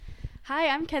Hi,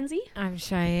 I'm Kenzie. I'm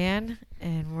Cheyenne,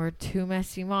 and we're two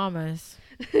messy mamas.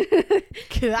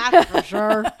 That's for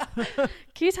sure.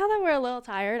 Can you tell that we're a little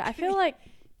tired? I feel like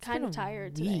kind of been a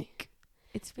tired today. week.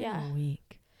 It's been Yeah. a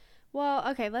week. Well,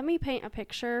 okay, let me paint a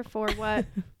picture for what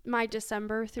my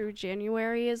December through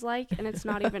January is like, and it's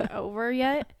not even over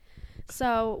yet.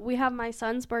 So we have my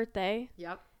son's birthday.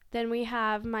 Yep. Then we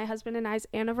have my husband and I's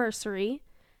anniversary.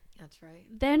 That's right.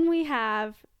 Then we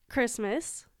have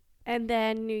Christmas, and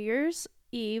then New Year's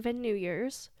Eve and New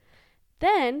Year's.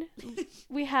 Then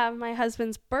we have my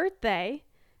husband's birthday,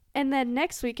 and then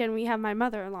next weekend we have my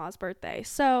mother-in-law's birthday.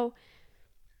 So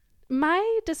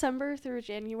my December through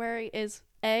January is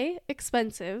A,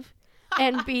 expensive,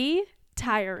 and B,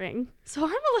 tiring. So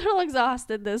I'm a little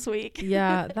exhausted this week.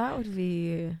 Yeah, that would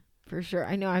be for sure.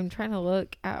 I know. I'm trying to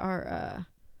look at our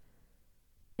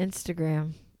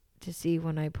Instagram to see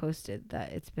when I posted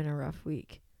that it's been a rough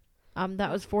week.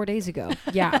 That was 4 days ago.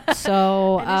 Yeah.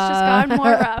 So And it's just gotten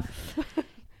more rough.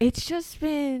 It's just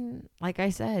been, like I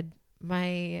said,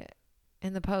 in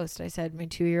the post, I said my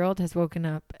 2-year-old has woken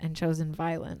up and chosen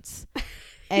violence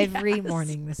every Yes.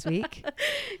 morning this week.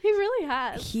 He really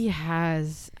has. He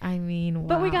has. I mean,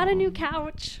 But we got a wow. new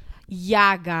couch.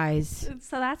 Yeah, guys.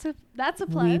 So that's a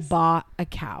plus. We bought a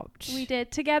couch. We did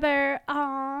together.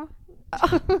 Aww.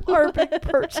 Our big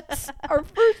purchase. Our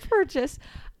first purchase.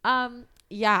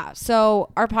 Yeah. So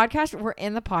our podcast, we're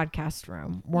in the podcast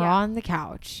room. We're Yeah. on the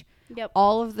couch. Yep.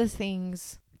 All of the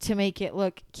things to make it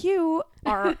look cute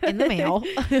are in the mail.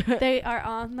 They are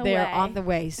on the way. They're on the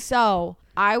way. So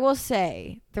I will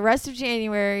say the rest of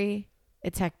January,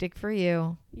 it's hectic for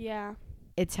you. Yeah.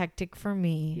 It's hectic for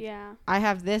me. Yeah. I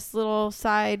have this little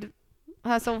side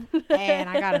hustle and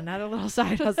I got another little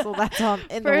side hustle that's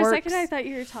in For the a works. second, I thought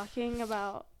you were talking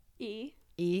about E.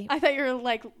 E. I thought you were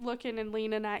like looking and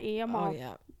leaning at E. I'm all,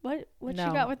 yeah. what you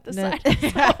No. got with the No. side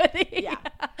hustle? Yeah.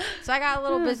 So I got a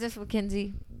little business with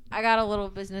Kinsey. I got a little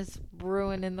business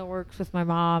brewing in the works with my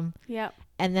mom. Yep.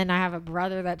 And then I have a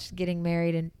brother that's getting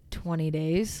married in 20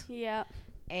 days. Yep.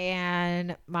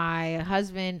 And my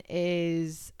husband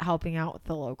is helping out with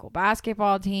the local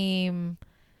basketball team.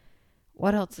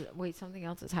 What else? Wait, something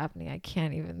else is happening. I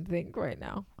can't even think right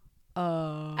now.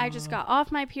 I just got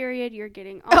off my period. You're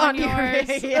getting on yours.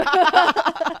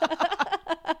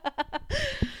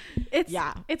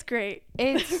 It's great.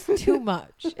 It's too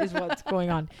much is what's going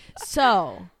on.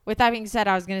 So with that being said,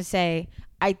 I was going to say,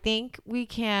 I think we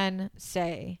can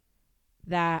say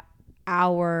that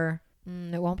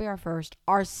it won't be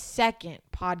our second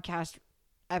podcast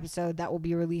episode that will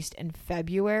be released in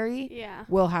February Yeah.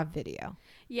 will have video.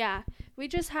 Yeah. We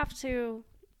just have to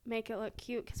make it look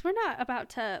cute because we're not about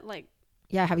to like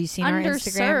Yeah, have you seen our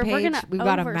underserve. Instagram page? We're gonna We've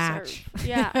got a overserve. match.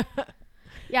 Yeah.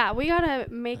 Yeah, we gotta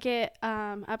make it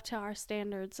up to our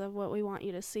standards of what we want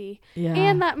you to see. Yeah.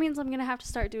 And that means I'm gonna have to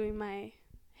start doing my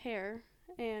hair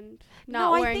and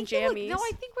not wearing jammies.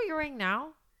 I think what you're wearing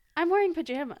now. I'm wearing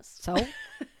pajamas. So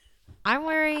I'm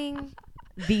wearing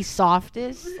the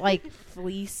softest, like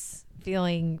fleece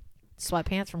feeling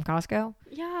sweatpants from Costco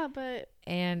Yeah, but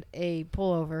and a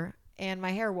pullover. And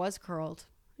my hair was curled.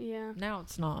 yeah. Now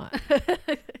it's not.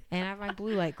 And I have my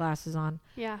blue light glasses on.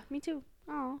 Yeah, me too.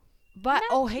 Oh. But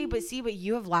but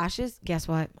you have lashes. Guess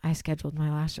what? I scheduled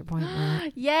my lash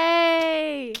appointment.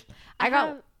 Yay!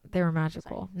 They were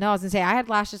magical. No, I was gonna say I had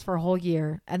lashes for a whole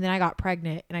year, and then I got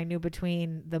pregnant, and I knew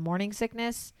between the morning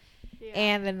sickness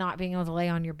and the not being able to lay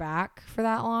on your back for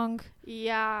that long,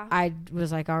 yeah. I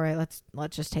was like, all right, let's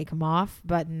just take them off.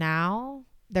 But now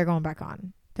they're going back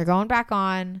on. They're going back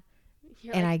on,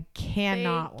 You're and like, I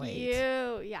cannot thank wait.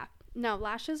 you. Yeah. No,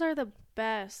 lashes are the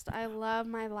best. I love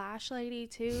my lash lady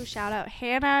too. Shout out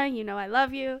Hannah. You know I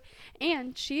love you.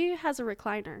 And she has a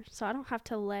recliner, so I don't have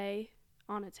to lay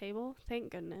on a table.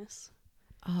 Thank goodness.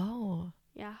 Oh,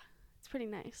 Yeah. It's pretty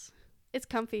nice. It's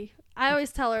comfy. I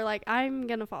always tell her like I'm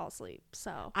gonna fall asleep.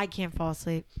 So I can't fall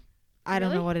asleep. I don't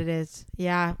know Really? what it is.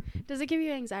 Yeah. does it give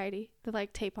you anxiety to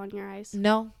like tape on your eyes?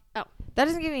 No. Oh. That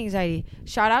doesn't give me anxiety.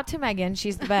 Shout out to Megan.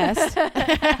 She's the best.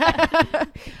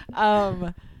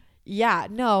 Yeah,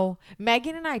 no.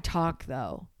 Megan and I talk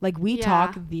though. Like we Yeah.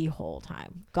 talk the whole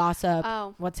time. Gossip,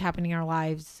 Oh. what's happening in our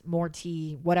lives, more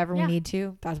tea, whatever Yeah. we need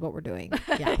to. That's what we're doing.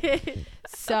 Yeah.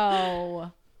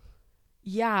 So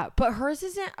yeah, but hers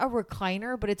isn't a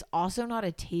recliner, but it's also not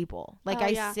a table. Like Oh,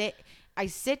 yeah. I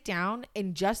sit down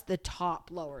and just the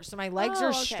top lower. So my legs Oh, are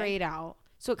okay. straight out.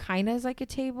 So it kind of is like a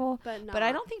table. But But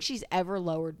I don't think she's ever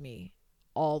lowered me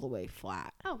all the way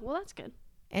flat. Oh, well that's good.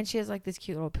 And she has like this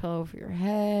cute little pillow for your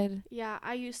head. Yeah,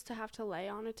 I used to have to lay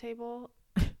on a table.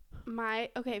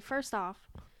 First off,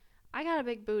 I got a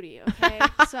big booty, okay?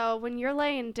 So when you're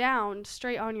laying down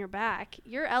straight on your back,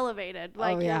 you're elevated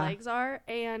like your legs are,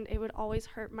 and it would always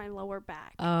hurt my lower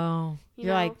back. Oh,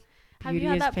 you're like, have beauty you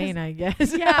had is that pain, I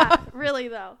guess. Yeah, really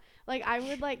though. Like I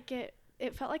would like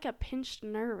it felt like a pinched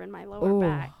nerve in my lower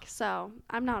back. So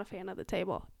I'm not a fan of the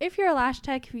table. If you're a lash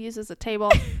tech who uses a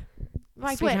table,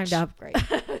 might switch. be time to upgrade.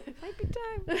 Might be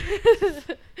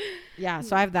time. Yeah,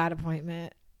 so I have that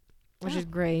appointment, which is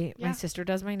great. Yeah. My sister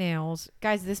does my nails.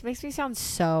 Guys, this makes me sound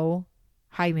so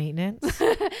high maintenance.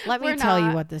 Let me We're tell you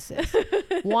not. what this is.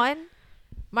 One,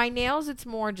 my nails, it's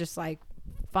more just like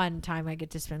fun time I get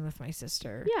to spend with my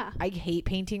sister. Yeah. I hate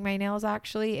painting my nails,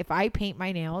 actually. If I paint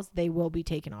my nails, they will be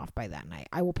taken off by that night.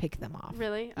 I will pick them off.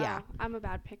 Really? Yeah. Oh, I'm a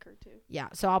bad picker too. Yeah,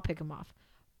 so I'll pick them off.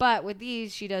 But with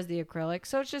these, she does the acrylic.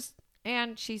 So it's just,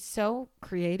 and she's so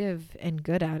creative and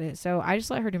good at it. So I just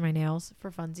let her do my nails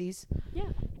for funsies. Yeah.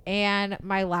 And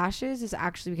my lashes is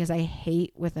actually because I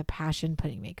hate with a passion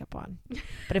putting makeup on.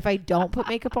 But if I don't put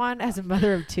makeup on as a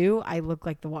mother of two, I look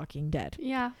like the Walking Dead.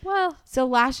 Yeah. Well, So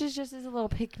lashes just is a little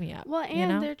pick me up. and you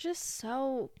know? they're just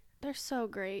they're so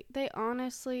great. They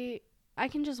honestly, I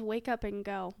can just wake up and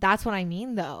go. That's what I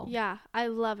mean, though. Yeah, I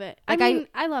love it. Like,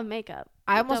 I love makeup.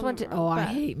 I almost Don't went get to. me wrong, I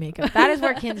but- hate makeup. That is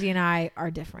where Kinsey and I are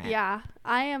different. Yeah,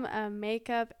 I am a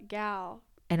makeup gal.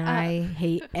 And I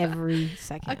hate every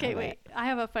second. Okay, of wait. it. I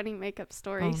have a funny makeup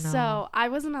story. Oh, no. So I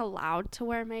wasn't allowed to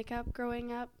wear makeup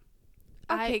growing up.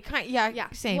 Okay, yeah, Yeah.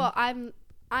 same. Well, I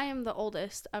am the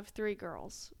oldest of 3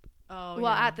 girls. oh,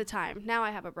 Well, at the time. Now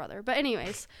I have a brother. But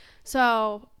anyways,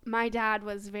 so my dad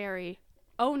was very,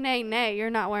 oh, nay, you're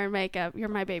not wearing makeup. You're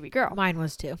my baby girl. Mine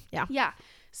was too. Yeah. Yeah.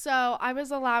 So I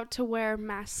was allowed to wear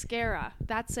mascara.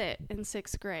 That's it in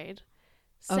 6th grade.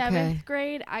 7th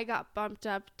grade, I got bumped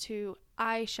up to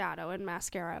eyeshadow and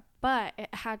mascara, but it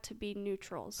had to be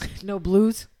neutrals. No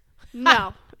blues.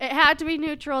 No, it had to be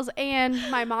neutrals, and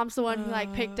my mom's the one who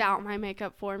like picked out my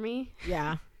makeup for me.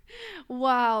 Yeah.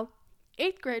 Well,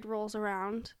 8th grade rolls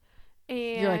around,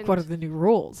 and You're like, what are the new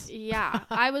rules? yeah,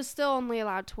 I was still only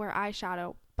allowed to wear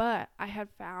eyeshadow, but I had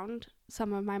found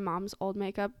some of my mom's old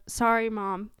makeup. Sorry,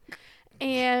 Mom.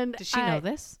 And Does she know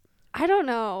this? I don't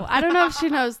know. I don't know if she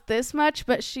knows this much,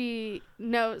 but she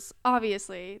knows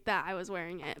obviously that I was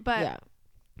wearing it. But Yeah.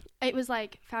 it was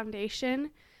like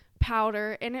foundation,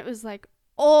 powder, and it was like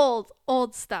old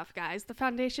stuff, guys. The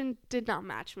foundation did not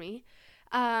match me.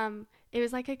 It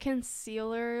was like a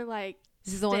concealer, like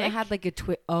This is the one that stick. had like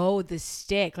a oh, the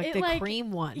stick, like It, the like-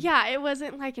 cream one. Yeah, it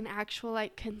wasn't like an actual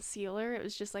like concealer. It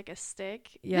was just like a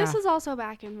stick. Yeah. This was also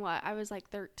back in what? I was like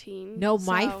 13. No,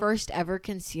 my so- first ever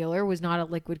concealer was not a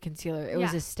liquid concealer. It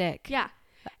was Yeah. a stick. Yeah.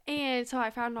 And so I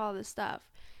found all this stuff.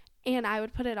 And I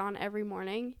would put it on every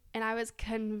morning. And I was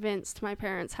convinced my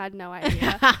parents had no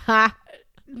idea.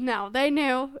 No, they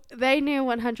knew. They knew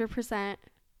 100%.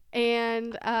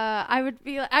 And I would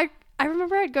be like, I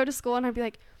remember I'd go to school and I'd be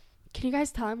like, can you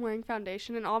guys tell I'm wearing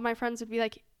foundation? And all my friends would be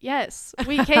like, yes,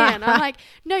 we can. I'm like,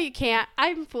 no, you can't.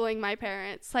 I'm fooling my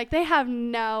parents. Like, they have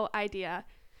no idea.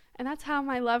 And that's how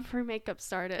my love for makeup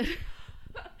started.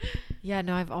 Yeah,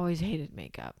 no, I've always hated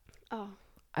makeup. Oh,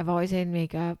 I've always hated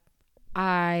makeup.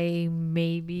 I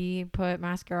maybe put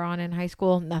mascara on in high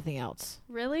school. Nothing else.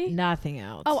 really? Nothing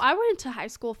else. Oh, I went to high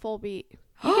school full beat.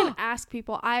 You can ask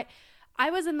people. I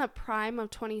was in the prime of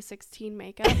 2016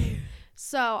 makeup.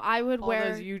 So I would all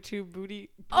wear. those YouTube booty.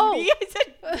 Oh. I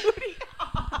said booty.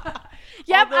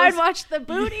 Yep, all I'd those- watch the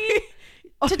booty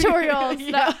tutorials.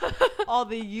 Yeah. No. All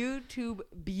the YouTube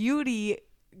beauty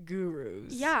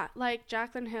gurus. Yeah, like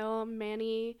Jaclyn Hill,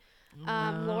 Manny,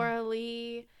 No. Laura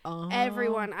Lee, Uh-huh.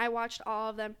 everyone. I watched all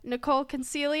of them. Nicole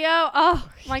Concilio. Oh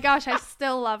my gosh, I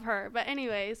still love her. But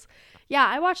anyways, yeah,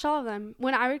 I watched all of them.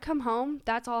 When I would come home,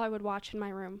 that's all I would watch in my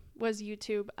room was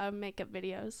YouTube makeup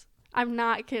videos. I'm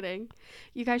not kidding.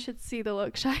 You guys should see the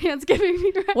look Cheyenne's giving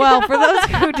me right Well, now. for those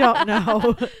who don't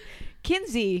know,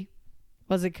 Kinsey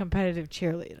was a competitive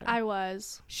cheerleader. I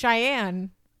was.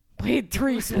 Cheyenne played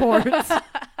 3 sports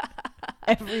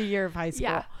every year of high school.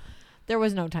 Yeah. There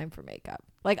was no time for makeup.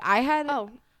 Like I had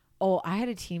Oh, I had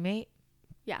a teammate.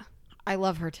 yeah. I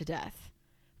love her to death.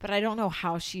 But I don't know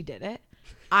how she did it.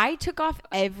 I took off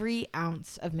every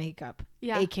ounce of makeup,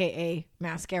 Yeah. aka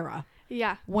mascara,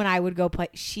 Yeah. when I would go play.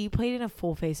 She played in a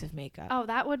full face of makeup. Oh,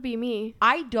 that would be me.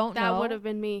 I don't That know would have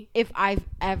been me. if I've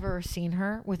ever seen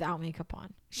her without makeup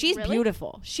on. She's Really?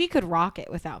 beautiful. She could rock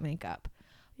it without makeup.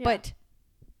 Yeah. But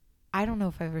I don't know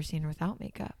if I've ever seen her without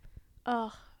makeup.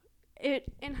 Ugh.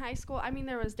 It in high school, I mean,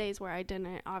 there was days where I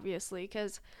didn't, obviously,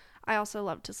 because I also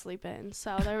love to sleep in.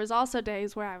 So there was also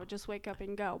days where I would just wake up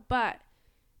and go. But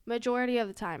majority of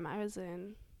the time, I was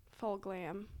in full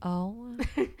glam. Oh.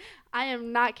 I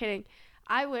am not kidding.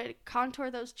 I would contour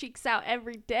those cheeks out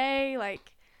every day.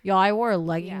 Like, Y'all, I wore a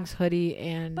leggings, hoodie,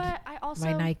 and but I also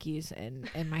my Nikes and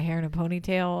my hair in a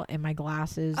ponytail and my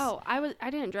glasses. Oh, I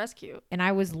didn't dress cute. And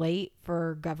I was late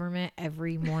for government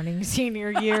every morning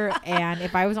senior year. And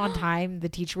if I was on time, the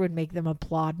teacher would make them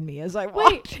applaud me as I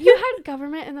walked. Wait, you had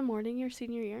government in the morning your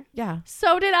senior year? Yeah.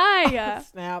 So did I.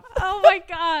 Snap. Oh my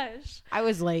gosh. I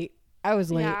was late.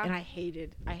 Yeah. And I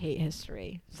hate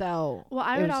history. So Well,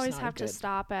 I it would was always not have to good.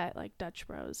 stop at like Dutch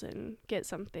Bros and get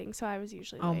something. So I was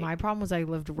usually Oh, late. my problem was I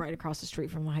lived right across the street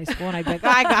from the high school, and I'd be like,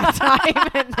 I got time,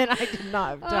 and then I did not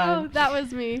have Oh, time. that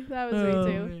was me. That was me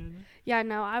too. Man. Yeah,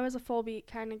 no, I was a full beat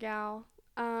kind of gal.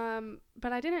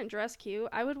 But I didn't dress cute.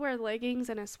 I would wear leggings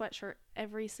and a sweatshirt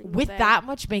every single With day. that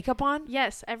much makeup on,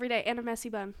 Yes, every day, and a messy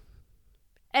bun.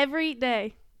 Every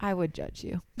day. I would judge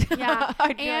you. Yeah.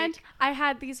 I'd be And like, I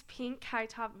had these pink high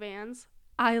top Vans.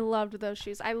 I loved those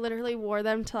shoes. I literally wore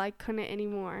them till I couldn't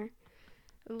anymore.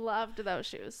 Loved those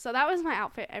shoes. So that was my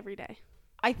outfit every day.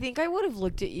 I think I would have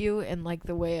looked at you in like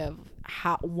the way of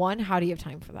how do you have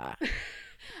time for that?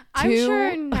 I'm Two-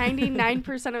 sure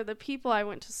 99% of the people I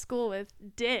went to school with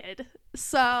did.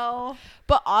 So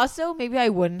But also, maybe I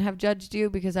wouldn't have judged you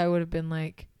because I would have been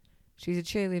like, she's a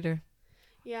cheerleader.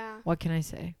 yeah. What can I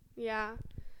say? Yeah.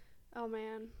 Oh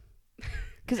man.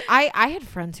 Because I had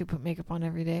friends who put makeup on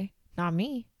every day. Not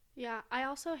me. Yeah, I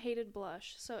also hated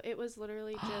blush. So it was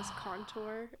literally just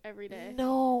contour every day.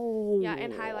 No. Yeah,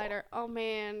 and highlighter. Oh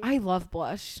man. I love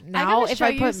blush. I Now, gotta if show I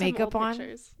you put some makeup old on,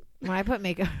 pictures. when I put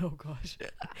makeup, oh gosh,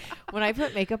 when I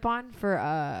put makeup on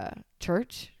for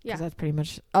church, Yeah. because that's pretty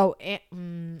much. Oh,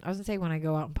 and, I was gonna say when I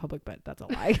go out in public, but that's a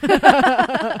lie.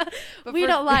 But We for-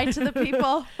 don't lie to the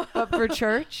people. But for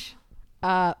church,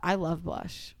 I love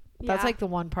blush. That's Yeah. like the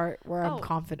one part where I'm Oh.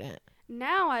 confident.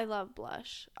 Now I love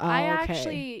blush. Oh, I okay.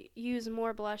 actually use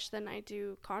more blush than I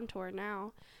do contour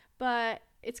now. But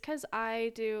it's because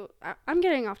I'm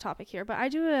getting off topic here, but I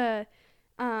do a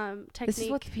technique. This is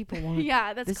what the people want.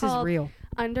 Yeah, that's this called is real.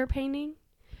 underpainting.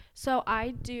 So I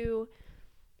do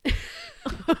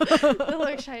the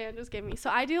look Cheyenne just gave me. So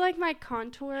I do like my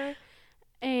contour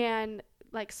and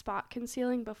like spot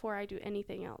concealing before I do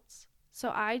anything else. So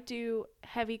I do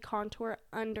heavy contour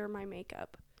under my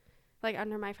makeup, like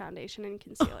under my foundation and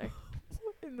concealer.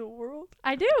 What in the world?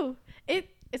 I do.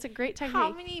 It's a great technique.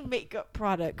 How many makeup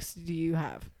products do you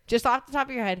have? Just off the top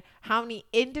of your head, how many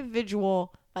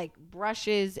individual like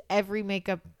brushes, every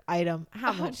makeup item?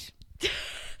 How Oh. much?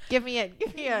 Give me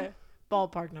a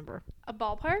ballpark number. A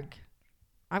ballpark?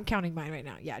 I'm counting mine right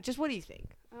now. Yeah, just what do you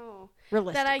think? Oh,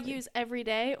 Realistically. that I use every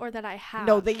day or that I have?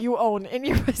 No, that you own in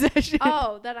your possession.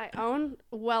 Oh, that I own?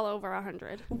 Well over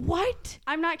 100. What?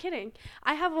 I'm not kidding.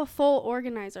 I have a full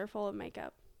organizer full of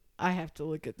makeup. I have to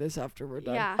look at this after we're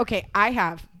done. Yeah. Okay, I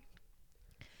have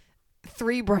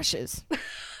 3 brushes.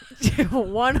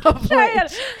 One of which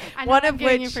I know One I'm of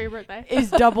getting you which for your birthday.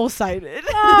 is double-sided.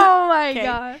 Oh my Okay.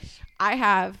 gosh. I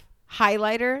have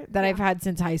highlighter that Yeah. I've had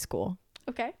since high school.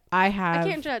 Okay. I have I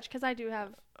can't judge because I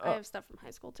have stuff from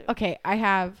high school too. Okay, I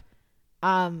have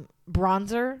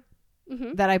bronzer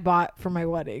Mm-hmm. that I bought for my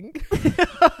wedding.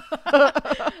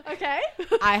 Okay.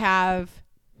 I have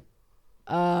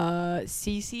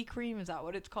CC cream, is that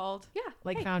what it's called? Yeah.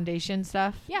 Like hey. foundation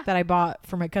stuff Yeah. that I bought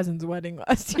for my cousin's wedding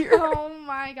last year. Oh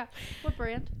my god. What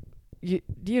brand? You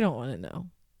don't want to know.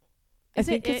 Is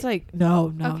I think it it's like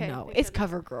no. Okay, It's thank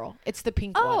CoverGirl. It's the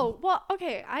pink one. Oh, well,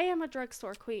 okay. I am a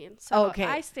drugstore queen, so Okay.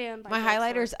 I stand by My drugstore.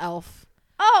 highlighter's Elf.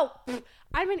 Oh,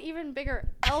 I'm an even bigger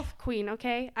elf queen,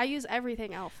 okay? I use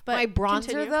everything elf. But My bronzer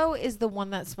continue. though is the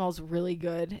one that smells really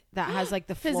good. That has like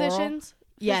the floral. Physicians.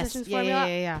 Yes. Physicians Yeah, formula.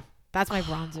 yeah. That's my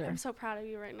bronzer. I'm so proud of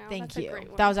you right now. Thank That's you. A great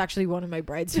one. That was actually one of my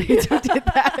bridesmaids who did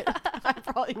that. I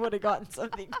probably would have gotten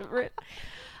something different.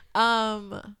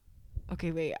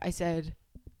 Okay, wait. I said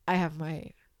I have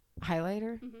my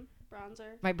highlighter,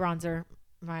 Bronzer. my bronzer,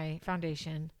 my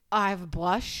foundation. I have a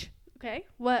blush. Okay.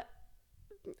 What?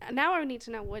 Now I need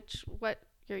to know what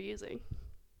you're using.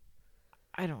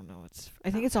 I don't know. I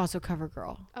think it's also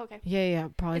CoverGirl. Okay. Yeah,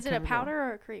 probably. Is it a CoverGirl. powder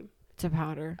or a cream? It's a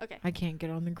powder. Okay. I can't get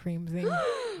on the cream thing.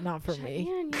 Not for me.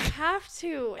 Cheyenne, you have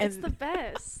to. It's And- the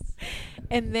best.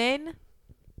 And then,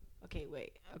 okay,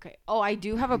 wait. Okay. Oh, I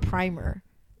do have a primer.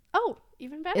 Oh,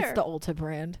 even better. It's the Ulta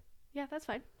brand. Yeah, that's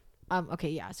fine. Okay,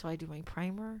 yeah. So I do my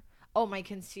primer. Oh, my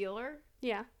concealer.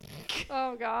 Yeah.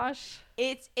 Oh gosh.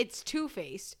 It's Too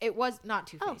Faced. It was not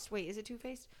Too Faced. Wait, is it Too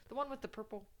Faced? The one with the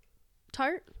purple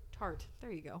Tarte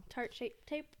There you go. shape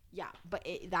tape. Yeah, but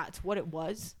that's what it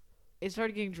was. It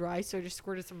started getting dry, so I just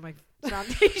squirted some of my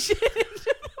foundation.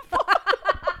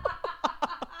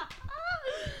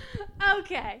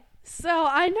 Okay. So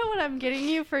I know what I'm getting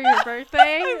you for your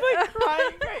birthday. I'm like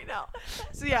crying right now.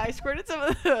 So yeah, I squirted some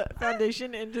of the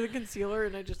foundation into the concealer,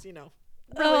 and I just, really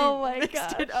Oh my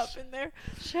mixed it gosh. up in there.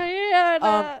 Cheyenne.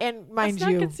 And mind that's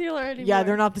you, not concealer anymore. yeah,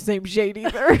 they're not the same shade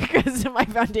either because my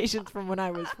foundation's from when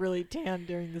I was really tan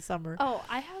during the summer. Oh,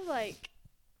 I have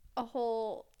a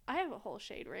whole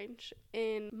shade range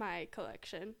in my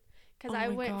collection because I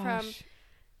went from.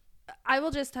 I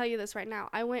will just tell you this right now.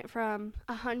 I went from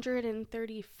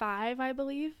 135, I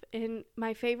believe, and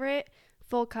my favorite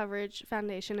full coverage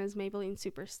foundation is Maybelline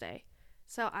Superstay.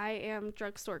 So I am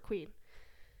drugstore queen.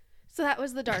 So that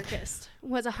was the darkest,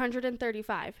 was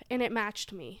 135, and it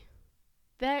matched me.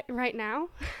 That right now,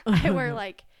 I wear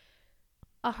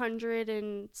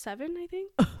 107, I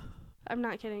think. I'm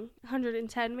not kidding.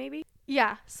 110 maybe.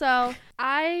 Yeah, so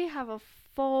I have a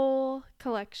full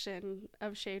collection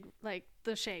of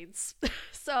the shades.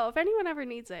 So if anyone ever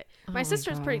needs it, my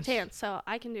sister's pretty tan, so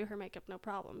I can do her makeup no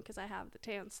problem because I have the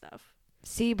tan stuff.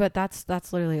 See, but that's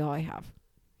literally all I have.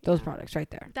 Those products right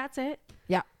there. That's it.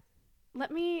 Yeah.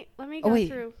 Let me go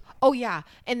through. Oh yeah,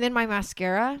 and then my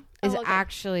mascara is okay.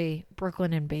 actually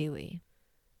Brooklyn and Bailey,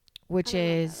 which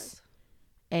is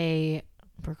a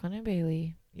Brooklyn and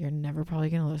Bailey. You're never probably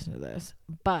gonna listen to this,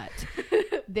 but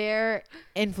they're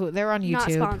on YouTube.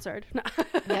 Not sponsored. No.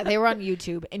 Yeah, they were on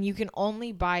YouTube, and you can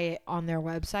only buy it on their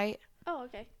website. Oh,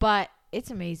 okay. But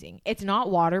it's amazing. It's not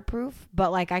waterproof,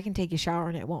 but I can take a shower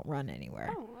and it won't run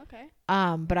anywhere. Oh, okay.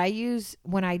 But I use,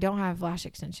 when I don't have lash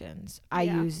extensions, I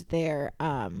use their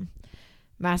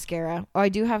mascara. Oh, I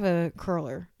do have an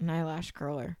eyelash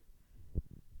curler.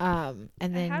 And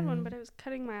then I had one, but it was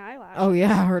cutting my eyelash. Oh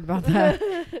yeah, I heard about that.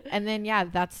 And then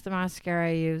that's the mascara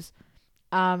I use.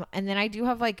 And then I do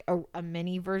have a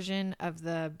mini version of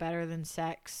the Better Than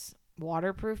Sex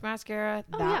waterproof mascara.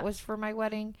 That was for my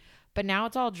wedding, but now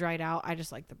it's all dried out. I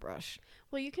just like the brush.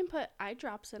 Well, you can put eye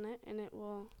drops in it, and it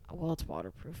will. Well, it's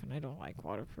waterproof, and I don't like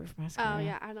waterproof mascara. Oh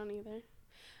yeah, I don't either.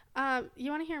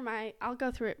 You want to hear I'll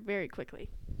go through it very quickly.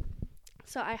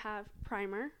 So I have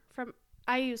primer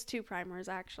I use 2 primers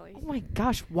actually. Oh my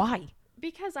gosh, why?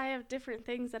 Because I have different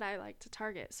things that I like to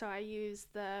target. So I use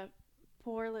the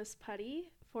Poreless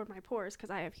Putty for my pores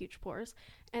because I have huge pores,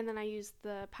 and then I use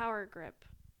the Power Grip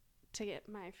to get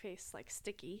my face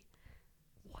sticky.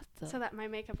 So that my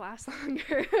makeup lasts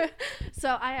longer.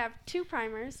 So I have 2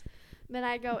 primers. Then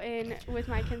I go in with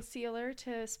my concealer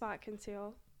to spot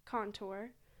conceal, contour.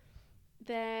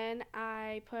 Then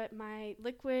I put my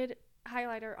liquid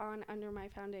highlighter on under my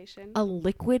foundation. A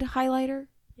liquid highlighter?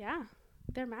 Yeah,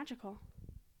 they're magical.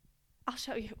 I'll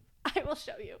show you. I will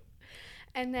show you.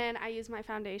 And then I use my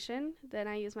foundation. Then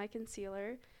I use my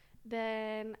concealer.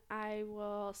 Then I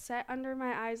will set under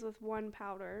my eyes with one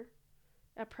powder,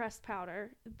 a pressed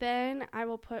powder. Then I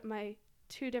will put my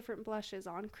 2 different blushes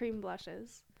on, cream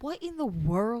blushes. What in the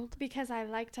world? Because I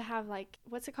like to have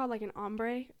what's it called, an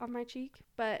ombre on my cheek,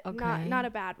 but not a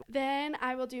bad one. Then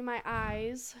I will do my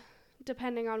eyes.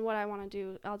 Depending on what I want to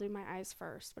do, I'll do my eyes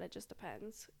first, but it just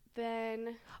depends.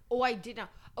 Then... Oh, I did not...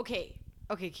 Okay,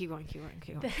 keep going.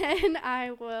 Then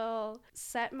I will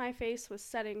set my face with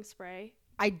setting spray.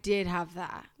 I did have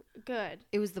that. Good.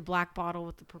 It was the black bottle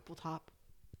with the purple top.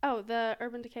 Oh, the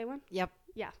Urban Decay one? Yep.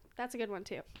 Yeah, that's a good one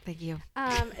too. Thank you.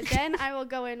 Then I will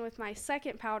go in with my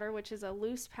second powder, which is a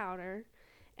loose powder,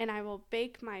 and I will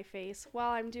bake my face. While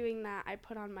I'm doing that, I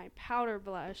put on my powder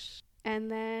blush,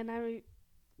 and then I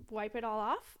wipe it all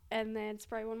off, and then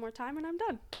spray one more time, and I'm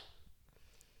done.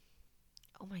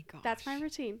 Oh my gosh. That's my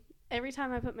routine. Every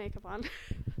time I put makeup on.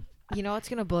 You know what's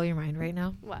going to blow your mind right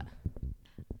now? What?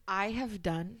 I have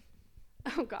done...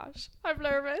 Oh gosh. I'm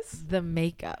nervous. ...the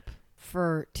makeup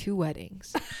for 2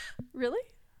 weddings. Really?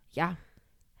 Yeah.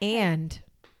 And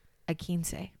a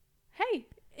quince. Hey,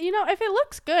 if it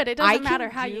looks good, it doesn't matter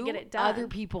how you get it done. Other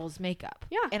people's makeup.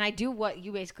 Yeah. And I do what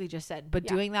you basically just said. But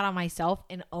doing that on myself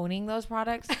and owning those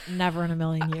products, never in a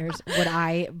million years would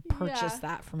I purchase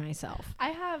that for myself. I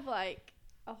have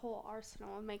a whole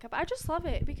arsenal of makeup. I just love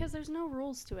it because there's no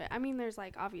rules to it. I mean, there's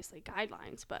obviously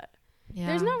guidelines, but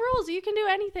there's no rules. You can do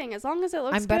anything as long as it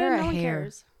looks good. I'm better no at one hair.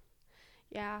 Cares.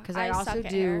 Yeah. Because I also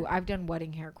do, I've done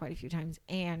wedding hair quite a few times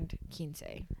and quince.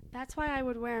 That's why I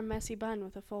would wear a messy bun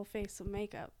with a full face of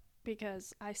makeup.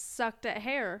 Because I sucked at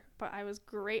hair, but I was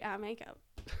great at makeup.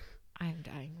 I'm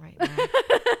dying right now.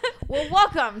 Well,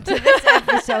 welcome to this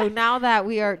episode now that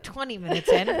we are 20 minutes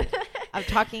in of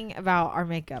talking about our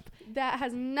makeup. That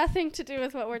has nothing to do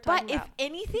with what we're talking about. But if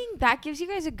anything, that gives you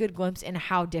guys a good glimpse in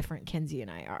how different Kenzie and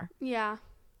I are. Yeah.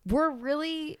 We're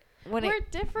really... We're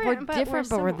different,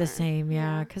 but we're the same.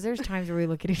 Yeah. Because there's times where we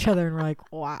look at each other and we're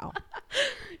like, wow.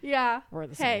 Yeah. We're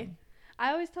the same.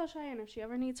 I always tell Cheyenne if she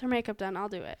ever needs her makeup done, I'll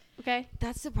do it. Okay?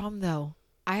 That's the problem, though.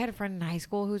 I had a friend in high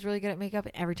school who was really good at makeup,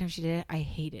 and every time she did it, I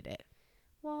hated it.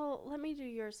 Well, let me do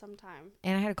yours sometime.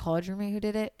 And I had a college roommate who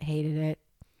did it, hated it.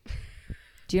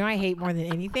 Do you know what I hate more than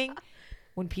anything?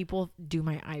 When people do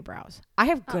my eyebrows. I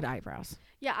have good eyebrows.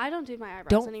 Yeah, I don't do my eyebrows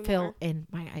Don't anymore. fill in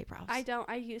my eyebrows. I don't.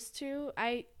 I used to. No,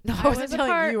 I I wasn't was a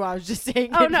telling part- you. I was just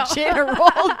saying Oh, in no. general,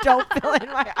 don't fill in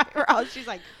my eyebrows. She's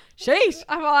like, sheesh.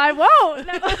 I won't.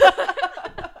 No.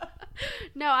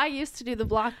 No, I used to do the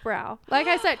block brow. Like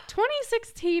I said,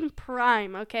 2016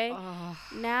 prime, okay?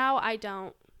 Now I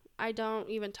don't. I don't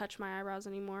even touch my eyebrows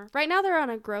anymore. Right now they're on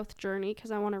a growth journey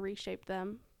because I want to reshape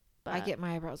them. But I get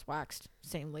my eyebrows waxed.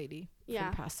 Same lady. Yeah.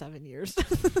 For the past 7 years.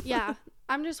 yeah,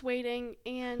 I'm just waiting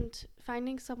and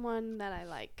finding someone that I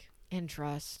like. And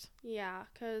trust. Yeah,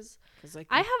 because Like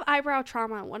I have eyebrow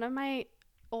trauma. One of my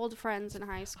old friends in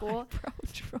high school, eyebrow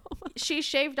trauma. she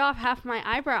shaved off half my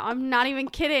eyebrow. I'm not even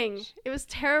kidding. It was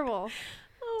terrible.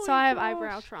 Oh So my I have gosh.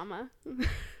 eyebrow trauma.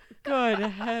 Good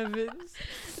heavens.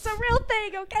 It's a real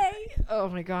thing, okay? Oh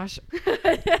my gosh.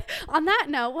 On that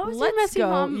note, what was your Let's messy go.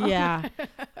 mom moment? Yeah.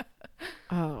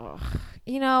 Oh.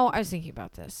 You know, I was thinking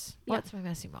about this. Yeah. What's my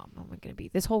messy mom moment going to be?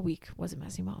 This whole week was a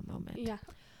messy mom moment. Yeah,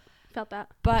 felt that.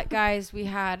 But guys, we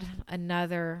had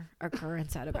another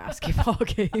occurrence at a basketball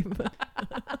game.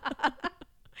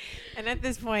 And at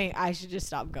this point, I should just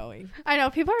stop going. I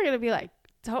know people are gonna be like,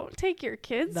 "Don't take your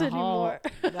kids The Hall, anymore."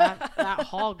 that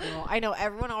Hall girl. I know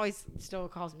everyone always still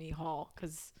calls me Hall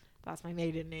because that's my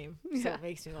maiden name, so Yeah. it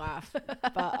makes me laugh.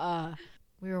 But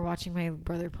we were watching my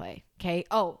brother play. Okay.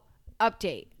 Oh,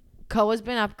 update. Koa's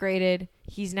been upgraded.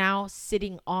 He's now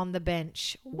sitting on the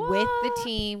bench with the What?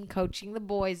 team, coaching the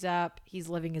boys up. He's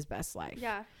living his best life.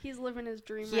 Yeah, he's living his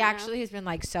dream. He actually has been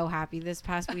like so happy this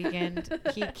past weekend.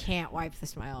 He can't wipe the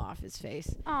smile off his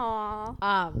face.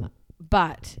 Aw.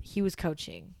 But he was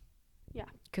coaching. Yeah.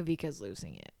 Kavika's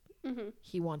losing it. Mm-hmm.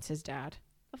 He wants his dad.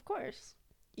 Of course.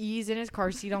 He's in his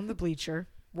car seat on the bleacher.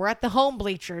 We're at the home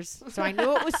bleachers, so I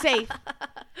knew it was safe.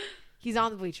 He's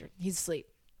on the bleacher. He's asleep.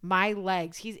 My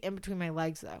legs. He's in between my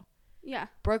legs though. Yeah.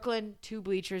 Brooklyn, 2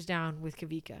 bleachers down with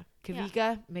Kavika.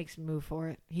 Kavika makes a move for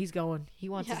it. He's going. He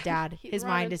wants his dad. He's His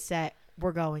running. mind is set.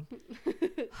 We're going.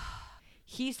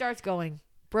 He starts going.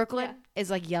 Brooklyn is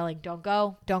like yelling, "Don't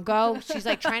go. Don't go." She's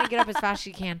like trying to get up as fast as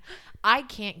she can. I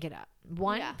can't get up.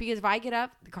 One, Yeah. because if I get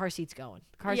up, the car seat's going.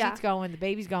 The car Yeah. seat's going. The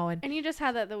baby's going. And you just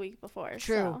had that the week before.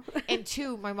 True. So. And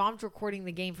 2, my mom's recording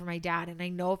the game for my dad, and I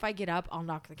know if I get up, I'll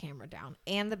knock the camera down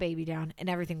and the baby down, and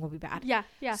everything will be bad. Yeah.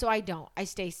 Yeah. So I don't. I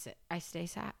stay sat. I stay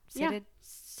sat. Yeah. Seated.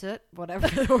 Sit. Whatever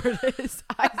the word is.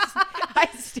 I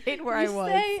stayed where I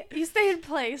was. You stay in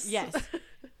place. Yes.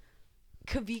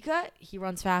 Kavika, he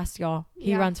runs fast, y'all.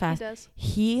 He runs fast. He does.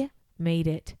 He made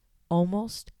it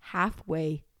almost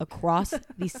halfway across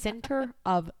the center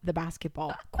of the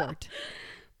basketball court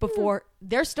before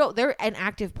they're in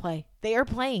active play. They are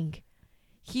playing.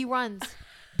 He runs.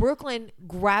 Brooklyn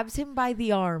grabs him by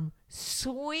the arm,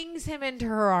 swings him into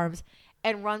her arms,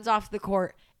 and runs off the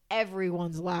court.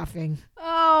 Everyone's laughing.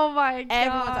 Oh my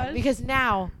Everyone's laughing god. because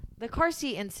now the car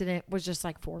seat incident was just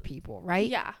like 4 people, right?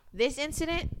 Yeah. This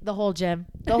incident, the whole gym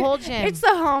It's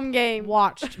the home game.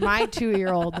 watched my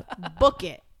 2-year-old book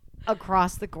it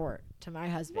across the court to my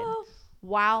husband Well,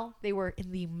 while they were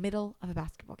in the middle of a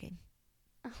basketball game.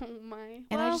 oh my.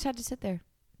 And I Well, just had to sit there.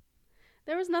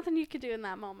 there was nothing you could do in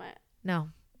that moment. No.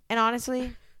 And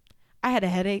honestly, I had a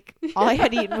headache. All I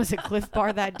had eaten was a Cliff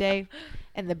Bar that day,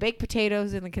 and the baked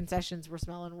potatoes in the concessions were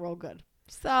smelling real good.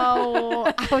 So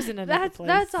I was in another place.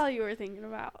 That's all you were thinking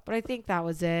about. But I think that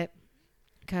was it.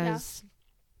 Because,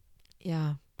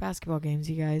 yeah, basketball games,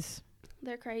 you guys,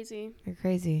 They're crazy. they're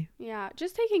crazy. Yeah.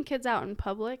 Just taking kids out in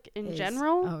public in Is-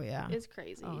 general Oh, yeah. is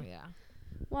crazy. Oh, yeah.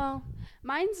 Well,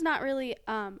 mine's not really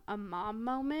a mom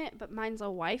moment, but mine's a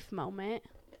wife moment.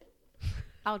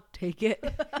 I'll take it.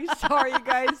 Sorry, you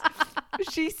guys.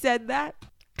 She said that.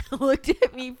 Looked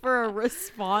at me for a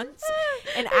response.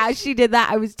 And as she did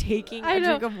that, I was taking I a know.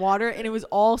 drink of water, and it was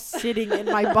all sitting in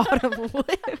my bottom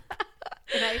lip.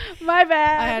 And My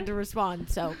bad. I had to respond.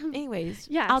 So, anyways,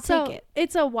 Yeah, I'll so take it.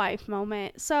 It's a wife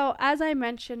moment. So, as I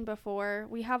mentioned before,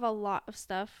 we have a lot of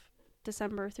stuff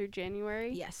December through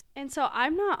January. Yes. And so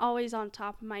I'm not always on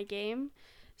top of my game.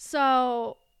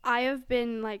 So, I have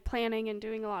been like planning and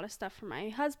doing a lot of stuff for my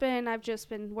husband. I've just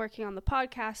been working on the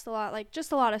podcast a lot, like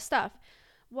just a lot of stuff.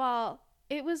 Well,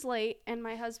 it was late and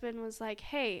my husband was like,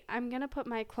 "Hey, I'm going to put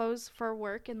my clothes for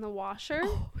work in the washer.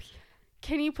 Oh,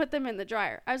 Can you put them in the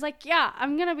dryer?" I was like, "Yeah,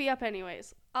 I'm going to be up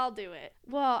anyways. I'll do it."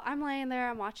 Well, I'm laying there,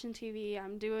 I'm watching TV,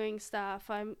 I'm doing stuff.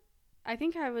 I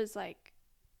think I was like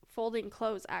folding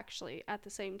clothes actually at the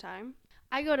same time.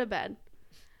 I go to bed.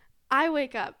 I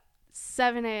wake up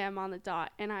 7 a.m. on the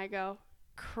dot, and I go,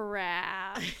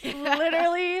 crap.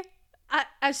 Literally,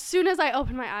 as soon as I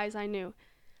opened my eyes, I knew.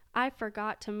 I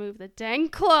forgot to move the dang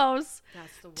clothes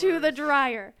to the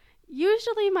dryer.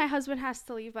 Usually, my husband has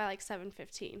to leave by like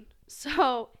 7:15.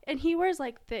 So, and he wears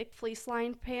like thick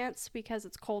fleece-lined pants because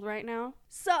it's cold right now.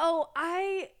 So,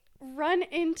 I run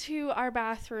into our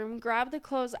bathroom, grab the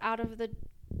clothes out of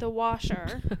the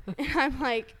washer, and I'm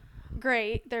like,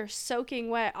 great, they're soaking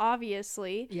wet,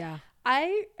 obviously. Yeah.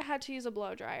 I had to use a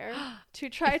blow dryer to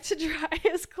try to dry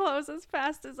his clothes as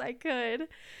fast as I could.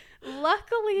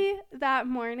 Luckily, that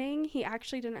morning, he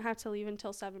actually didn't have to leave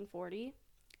until 7:40.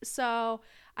 So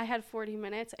I had 40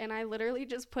 minutes, and I literally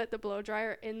just put the blow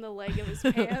dryer in the leg of his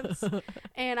pants,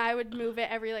 and I would move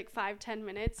it every like 5-10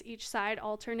 minutes, each side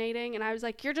alternating. And I was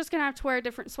like, you're just gonna have to wear a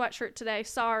different sweatshirt today,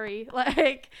 sorry.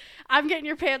 Like, I'm getting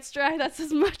your pants dry. That's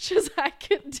as much as I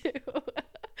can do.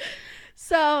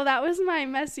 So that was my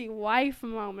messy wife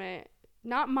moment.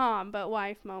 Not mom, but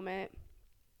wife moment.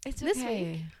 It's this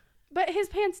okay. week. But his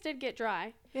pants did get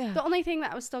dry. Yeah. The only thing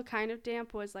that was still kind of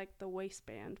damp was like the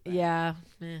waistband. But Yeah.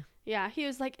 yeah, he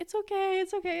was like, it's okay,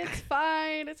 it's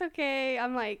fine, it's okay.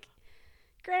 I'm like,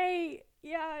 great.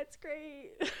 Yeah, it's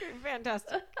great.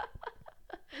 Fantastic.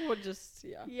 We'll just,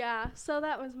 Yeah, so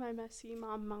that was my messy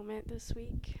mom moment this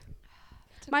week.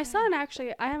 My son,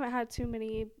 actually, I haven't had too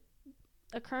many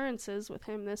occurrences with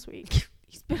him this week.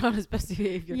 He's been on his best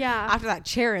behavior. Yeah. After that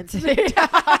chair incident.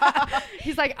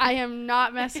 He's like, I am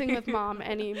not messing with mom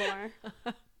anymore.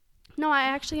 No, I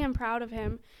actually am proud of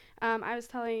him. I was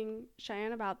telling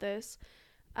Cheyenne about this.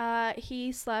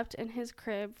 He slept in his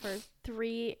crib for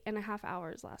 3.5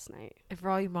 hours last night. And for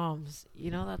all you moms,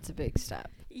 that's a big step.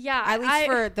 Yeah. At least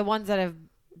for the ones that have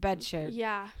bed shared.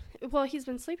 Yeah. Well, he's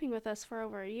been sleeping with us for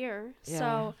over a year. Yeah.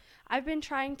 So I've been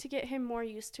trying to get him more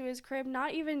used to his crib,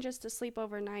 not even just to sleep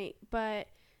overnight, but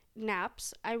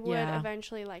naps. I would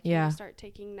eventually start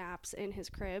taking naps in his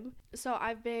crib. So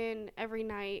I've been every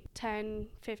night,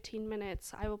 10-15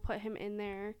 minutes, I will put him in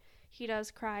there. He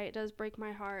does cry. It does break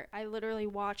my heart. I literally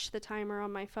watch the timer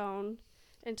on my phone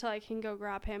until I can go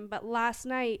grab him. But last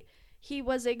night, he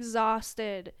was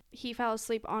exhausted. He fell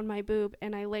asleep on my boob,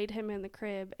 and I laid him in the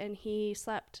crib, and he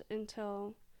slept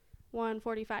until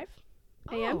 1:45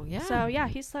 a.m. Oh, yeah. So, yeah,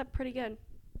 he slept pretty good.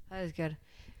 That is good.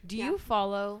 Do you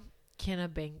follow Kenna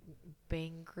Banger?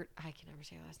 I can never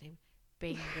say her last name.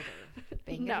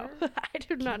 Bangerter. No, I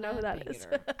do not know who that is.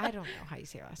 I don't know how you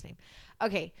say her last name.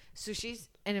 Okay, so she's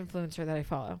an influencer that I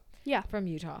follow. Yeah. From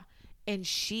Utah. And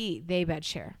they bed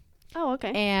share. Oh,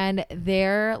 okay. And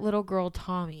their little girl,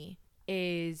 Tommy,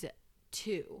 is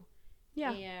 2.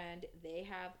 Yeah. And they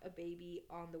have a baby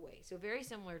on the way. So very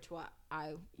similar to what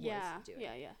I was doing.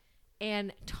 Yeah.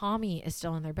 And Tommy is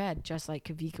still in their bed, just like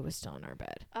Kavika was still in our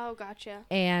bed. Oh, gotcha.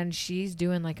 And she's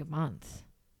doing like a month.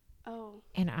 Oh.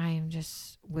 And I am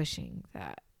just wishing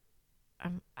that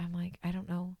I'm like, I don't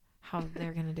know how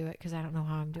they're going to do it because I don't know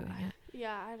how I'm doing it.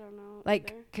 Yeah, I don't know.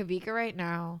 Like either. Kavika right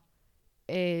now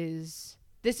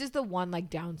this is the one like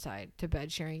downside to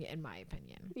bed sharing in my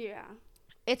opinion. Yeah.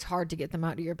 It's hard to get them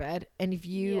out of your bed. And if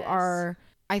you are,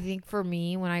 I think for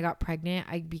me, when I got pregnant,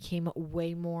 I became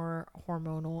way more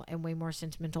hormonal and way more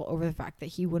sentimental over the fact that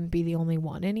he wouldn't be the only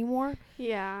one anymore.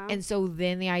 Yeah. And so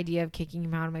then the idea of kicking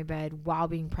him out of my bed while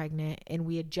being pregnant, and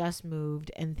we had just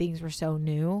moved and things were so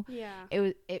new.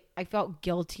 Yeah. I felt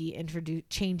guilty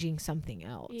changing something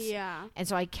else. Yeah. And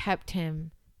so I kept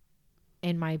him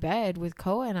in my bed with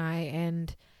Koa and I,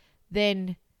 and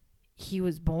then he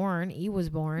was born.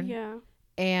 Yeah.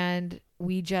 And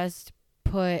we just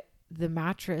put the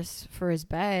mattress for his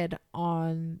bed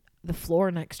on the floor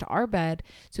next to our bed.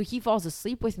 So he falls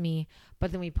asleep with me,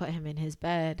 but then we put him in his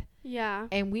bed. Yeah.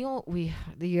 And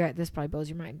this probably blows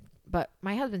your mind, but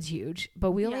my husband's huge,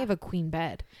 but we only have a queen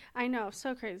bed. I know.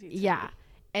 So crazy. Too. Yeah.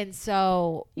 And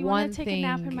so you want to take a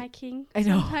nap in my king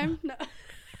sometime? No.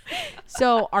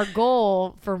 So our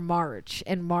goal for March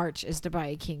is to buy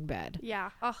a king bed. Yeah.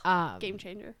 Oh, game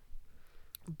changer.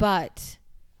 But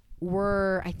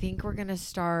I think we're going to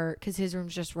start, because his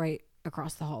room's just right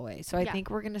across the hallway. So I think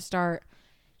we're going to start,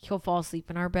 he'll fall asleep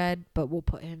in our bed, but we'll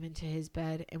put him into his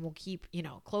bed and we'll keep,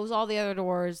 close all the other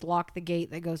doors, lock the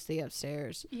gate that goes to the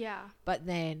upstairs. Yeah. But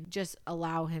then just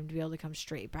allow him to be able to come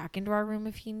straight back into our room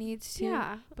if he needs to.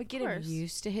 Yeah. But get him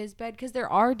used to his bed, because there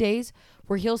are days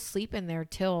where he'll sleep in there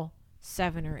till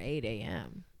 7 or 8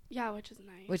 a.m. Yeah, which is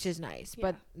nice.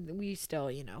 Yeah. But we still,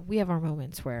 we have our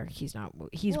moments where he's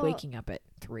waking up at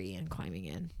 3 and climbing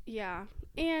in. Yeah.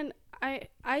 And I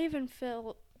even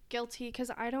feel guilty because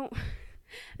I don't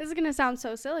this is gonna sound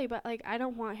so silly, but like I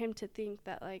don't want him to think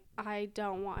that like I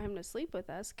don't want him to sleep with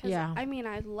us, because Yeah. I mean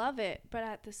I love it, but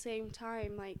at the same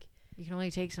time, like, You can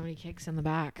only take so many kicks in the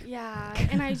back. yeah,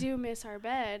 and I do miss our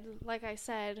bed, like I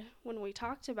said when we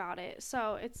talked about it.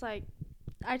 So it's like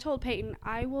I told Peyton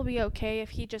I will be okay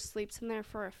if he just sleeps in there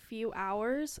for a few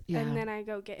hours, Yeah. and then I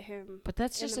go get him. But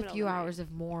that's in just the a middle few of the night. hours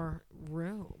of more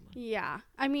room. Yeah.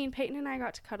 I mean, Peyton and I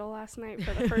got to cuddle last night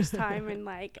for the first time in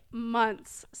like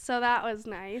months. So that was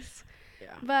nice.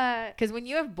 Yeah. But Because when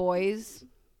you have boys,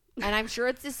 and I'm sure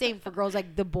it's the same for girls,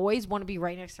 like the boys want to be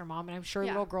right next to their mom, and I'm sure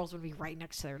Yeah. little girls would be right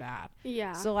next to their dad.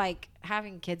 yeah. So like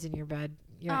having kids in your bed,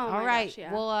 you're Oh like, my all right, gosh,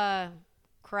 yeah. we'll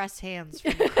caress hands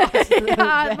from across the yeah,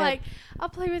 I'm bed. like, I'll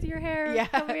play with your hair. Yeah.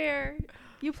 Come here.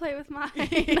 You play with mine.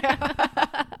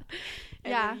 Yeah.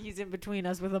 And Yeah. then he's in between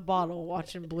us with a bottle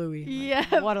watching Bluey. Like,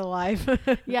 Yeah. what a life.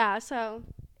 Yeah, so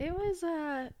it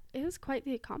was quite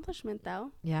the accomplishment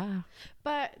though. Yeah.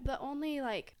 But the only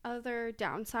like other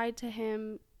downside to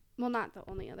him, well, not the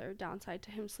only other downside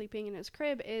to him sleeping in his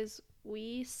crib, is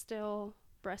we still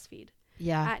breastfeed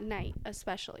Yeah. at night,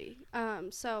 especially.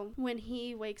 So when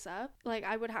he wakes up, like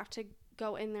I would have to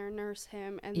go in there, nurse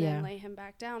him, and Yeah. then lay him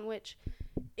back down, which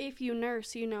if you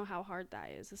nurse, you know how hard that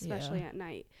is, especially Yeah. at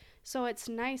night. So it's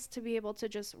nice to be able to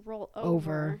just roll Over,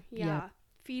 over. yep. Yeah.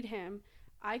 Feed him.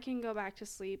 I can go back to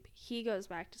sleep. He goes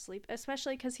back to sleep,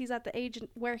 especially because he's at the age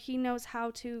where he knows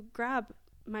how to grab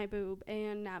my boob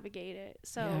and navigate it.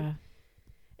 So yeah.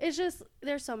 it's just,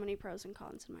 there's so many pros and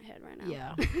cons in my head right now.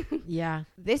 Yeah. Yeah.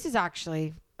 This is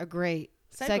actually a great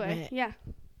segment. Yeah.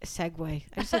 Segue.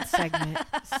 I just said segment.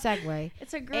 Segue.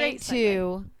 It's a great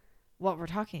into what we're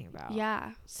talking about.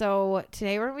 Yeah. So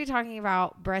today we're going to be talking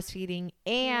about breastfeeding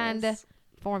and Yes.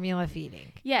 formula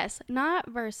feeding. Yes, not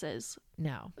versus.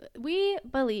 No. We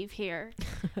believe here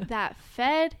that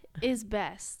fed is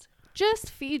best. Just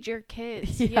feed your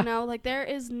kids, Yeah. you know? Like, there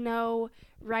is no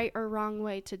right or wrong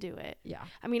way to do it. Yeah.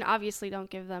 I mean, obviously, don't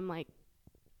give them, like,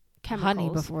 chemicals. Honey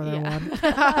before they're one.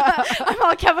 I'm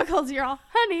all chemicals, you're all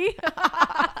honey.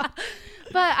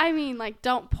 But, I mean, like,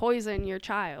 don't poison your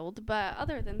child. But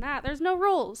other than that, there's no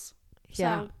rules.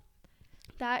 Yeah. So,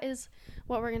 that is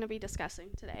what we're going to be discussing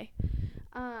today.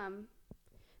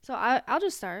 So I'll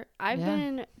just start. I've Yeah.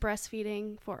 been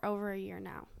breastfeeding for over a year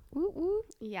now. Woo woo.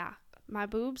 Yeah. My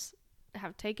boobs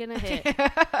have taken a hit.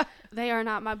 They are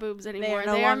not my boobs anymore.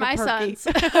 no They are longer my perky.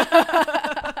 son's.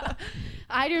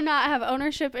 I do not have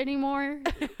ownership anymore.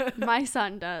 My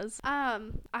son does.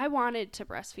 I wanted to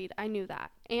breastfeed. I knew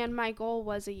that. And my goal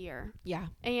was a year. Yeah.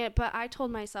 But I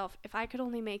told myself if I could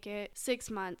only make it 6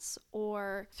 months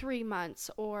or 3 months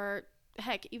or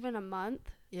heck, even a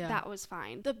month, Yeah. that was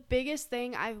fine. The biggest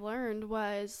thing I learned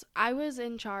was I was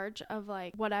in charge of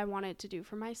like what I wanted to do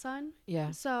for my son.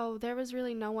 Yeah. So there was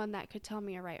really no one that could tell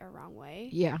me a right or wrong way.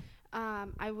 Yeah.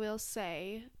 I will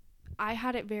say I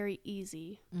had it very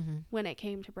easy Mm-hmm. when it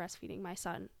came to breastfeeding my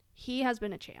son. He has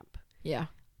been a champ. Yeah.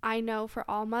 I know for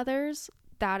all mothers,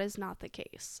 that is not the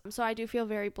case. So I do feel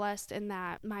very blessed in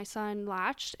that my son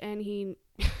latched and he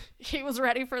was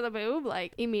ready for the boob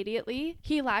like immediately.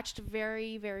 He latched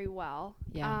very, very well.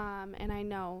 Yeah. And I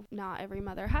know not every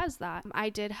mother has that. I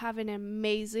did have an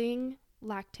amazing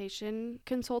lactation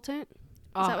consultant.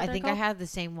 Oh, that what I they're think I called? had the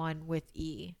same one with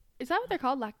E. Is that what they're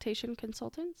called? Lactation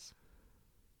consultants?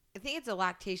 I think it's a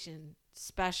lactation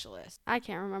specialist. I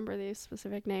can't remember the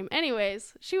specific name.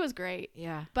 Anyways, she was great.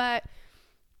 Yeah. But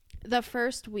the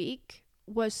first week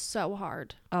was so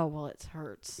hard. Oh, well, it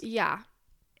hurts. Yeah.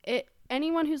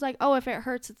 Anyone who's like, oh, if it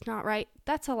hurts, it's not right.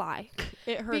 That's a lie.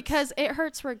 It hurts. Because it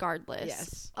hurts regardless.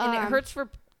 Yes. And it Um, hurts for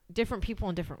different people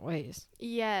in different ways.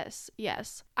 Yes.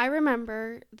 Yes. I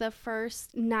remember the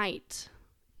first night.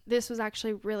 This was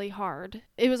actually really hard.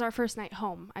 It was our first night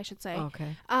home, I should say.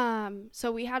 Okay.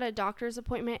 So we had a doctor's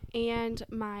appointment and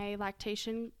my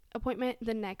lactation appointment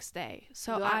the next day.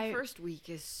 So That first week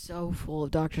is so full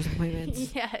of doctor's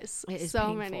appointments. yes, It is so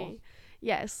painful. many.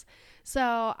 Yes. So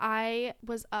I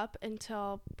was up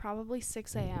until probably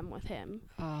 6 a.m. with him.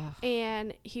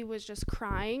 And he was just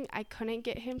crying. I couldn't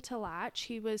get him to latch.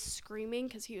 He was screaming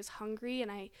because he was hungry.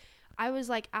 And I was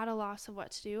like at a loss of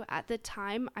what to do. At the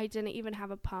time, I didn't even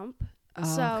have a pump.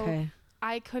 So okay.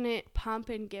 I couldn't pump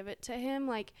and give it to him.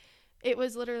 Like, it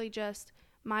was literally just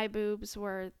my boobs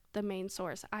were the main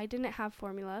source. I didn't have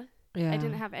formula. Yeah. I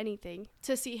didn't have anything.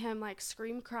 To see him like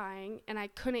scream crying and I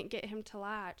couldn't get him to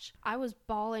latch, I was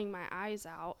bawling my eyes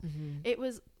out. Mm-hmm. It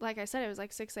was, like I said, it was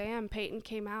like 6 a.m. Peyton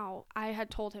came out. I had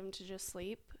told him to just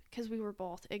sleep because we were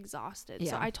both exhausted.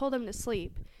 So Yeah. I told him to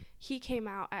sleep. He came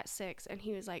out at 6 and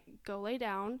he was like, go lay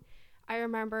down. I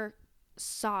remember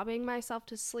sobbing myself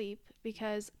to sleep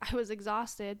because I was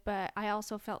exhausted, but I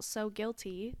also felt so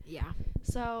guilty. Yeah.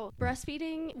 So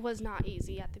breastfeeding was not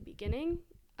easy at the beginning.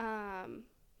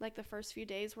 Like the first few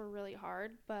days were really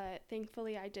hard, but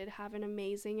thankfully I did have an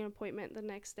amazing appointment the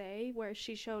next day where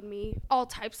she showed me all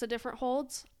types of different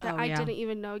holds that I didn't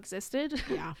even know existed.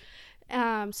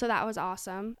 Yeah. So that was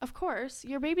awesome. Of course,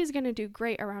 your baby's going to do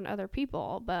great around other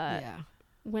people, but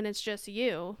when it's just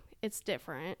you, it's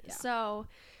different. Yeah. So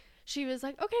she was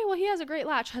like, okay, well, he has a great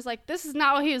latch. I was like, this is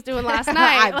not what he was doing last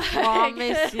night. I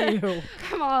promise you.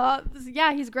 Come on.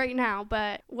 Yeah, he's great now,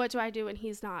 but what do I do when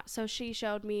he's not? So she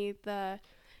showed me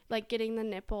getting the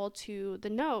nipple to the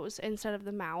nose instead of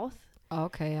the mouth.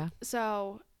 Okay, yeah.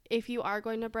 So if you are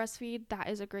going to breastfeed, that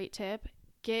is a great tip.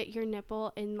 Get your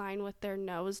nipple in line with their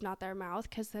nose, not their mouth,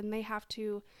 because then they have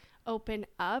to open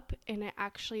up, and it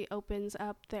actually opens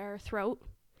up their throat.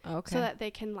 Okay. So that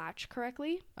they can latch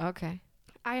correctly. Okay.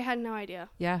 I had no idea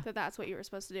that that's what you were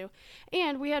supposed to do.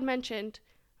 And we had mentioned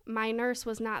my nurse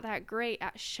was not that great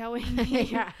at showing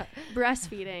me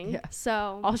breastfeeding. Yeah.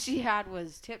 So all she had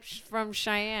was tips from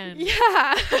Cheyenne.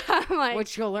 Yeah. I'm like,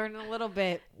 which you'll learn a little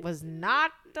bit was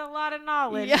not a lot of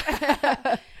knowledge.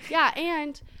 Yeah. Yeah.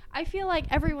 And I feel like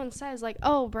everyone says like,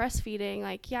 oh, breastfeeding,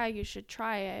 like, yeah, you should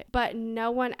try it. But no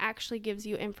one actually gives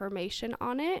you information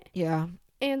on it. Yeah.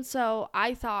 And so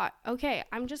I thought, okay,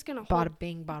 I'm just going to bada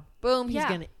bing, bada boom. He's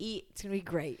going to eat. It's going to be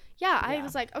great. Yeah, I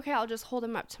was like, okay, I'll just hold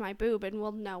him up to my boob and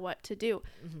we'll know what to do.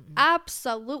 Mm-hmm.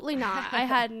 Absolutely not. I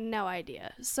had no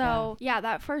idea. So, yeah,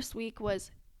 that first week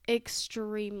was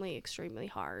extremely, extremely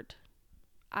hard.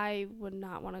 I would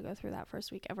not want to go through that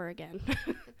first week ever again.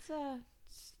 It's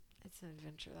an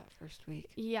adventure that first week.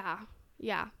 Yeah.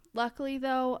 Yeah. Luckily,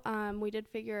 though, we did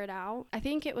figure it out. I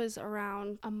think it was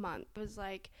around a month. It was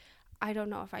like, I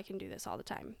don't know if I can do this all the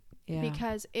time. Yeah.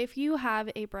 Because if you have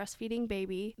a breastfeeding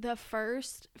baby, the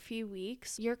first few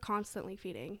weeks, you're constantly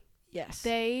feeding. Yes.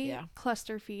 They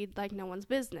cluster feed like no one's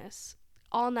business.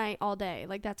 All night, all day.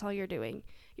 Like, that's all you're doing.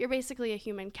 You're basically a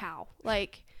human cow.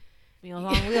 Like, Meals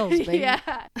on Wheels, baby. Yeah.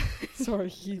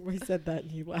 Sorry, we said that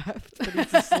and he laughed, but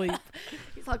he's asleep.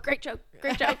 He's like, great joke.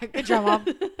 Great joke. Good job,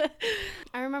 Mom.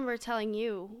 I remember telling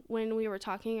you when we were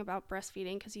talking about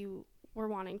breastfeeding, because you were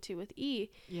wanting to with E.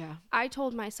 Yeah. I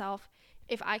told myself,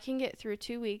 if I can get through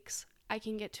 2 weeks, I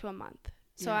can get to a month.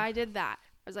 So I did that.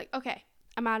 I was like, okay,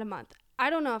 I'm at a month. I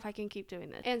don't know if I can keep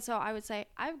doing this. And so I would say,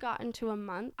 I've gotten to a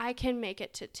month. I can make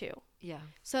it to 2. Yeah.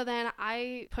 So then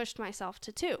I pushed myself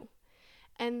to 2.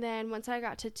 And then once I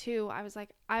got to 2, I was like,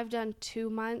 I've done 2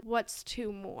 months. What's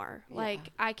 2 more? Yeah.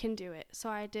 Like, I can do it. So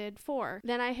I did 4.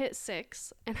 Then I hit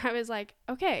 6. And I was like,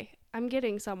 okay, I'm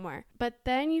getting somewhere. But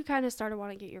then you kind of started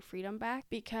wanting to get your freedom back,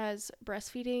 because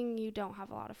breastfeeding, you don't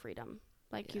have a lot of freedom.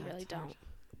 Like, you really don't.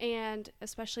 And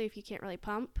especially if you can't really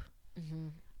pump. Mm-hmm.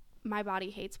 My body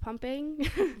hates pumping.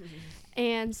 Mm-hmm.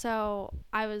 And so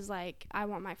I was like, I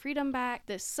want my freedom back.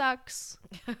 This sucks.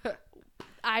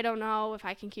 I don't know if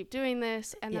I can keep doing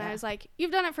this. And then I was like,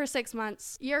 you've done it for 6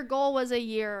 months. Your goal was a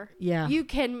year. Yeah. You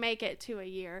can make it to a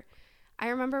year. I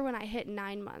remember when I hit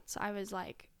 9 months, I was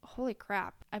like, holy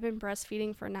crap. I've been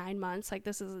breastfeeding for 9 months. Like,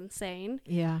 this is insane.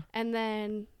 Yeah. And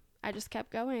then I just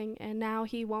kept going, and now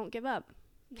he won't give up.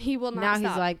 He will not stop. Now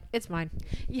he's like, it's mine.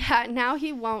 Yeah, now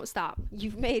he won't stop.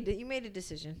 You made a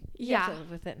decision. You have to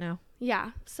live with it now.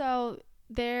 Yeah. So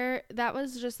that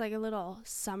was just like a little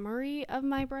summary of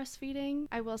my breastfeeding.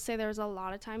 I will say there was a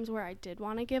lot of times where I did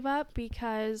want to give up,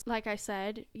 because like I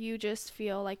said, you just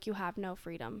feel like you have no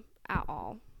freedom at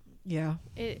all. Yeah.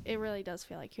 It really does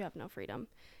feel like you have no freedom,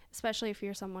 especially if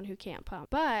you're someone who can't pump.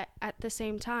 But at the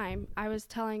same time, I was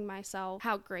telling myself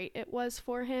how great it was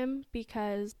for him,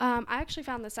 because I actually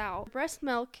found this out. Breast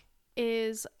milk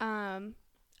is a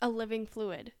living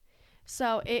fluid.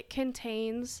 So it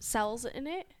contains cells in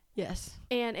it. Yes.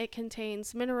 And it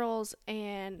contains minerals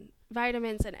and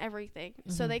vitamins and everything.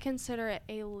 Mm-hmm. So they consider it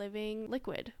a living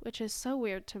liquid, which is so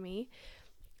weird to me.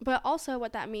 But also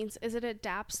what that means is it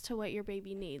adapts to what your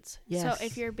baby needs. Yes. So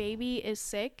if your baby is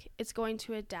sick, it's going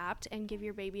to adapt and give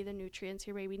your baby the nutrients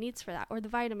your baby needs for that, or the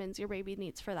vitamins your baby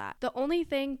needs for that. The only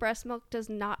thing breast milk does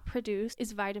not produce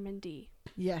is vitamin D.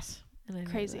 Yes.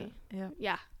 Crazy. Yeah.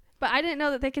 Yeah. But I didn't know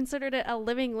that they considered it a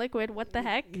living liquid. What the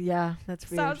heck? Yeah, that's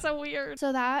weird. Sounds so weird.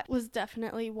 So that was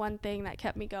definitely one thing that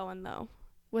kept me going, though,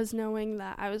 was knowing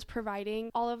that I was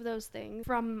providing all of those things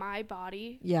from my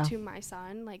body to my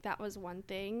son. Like, that was one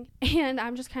thing. And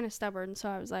I'm just kind of stubborn. So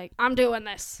I was like, I'm doing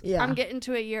this. Yeah. I'm getting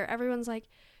to a year. Everyone's like,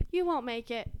 you won't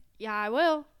make it. Yeah, I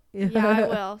will. Yeah, I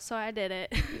will. So I did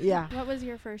it. Yeah. What was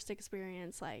your first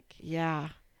experience like? Yeah.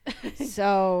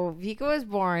 So Vika was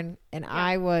born and Yeah.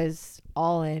 I was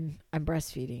all in. I'm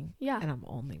breastfeeding. Yeah. And I'm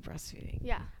only breastfeeding.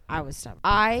 Yeah. I was stubborn.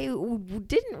 I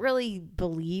didn't really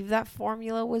believe that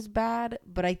formula was bad,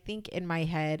 but I think in my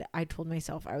head, I told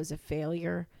myself I was a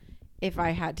failure if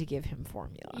I had to give him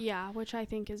formula. Yeah, which I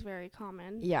think is very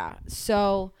common. Yeah.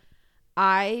 So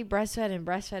I breastfed and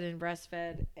breastfed and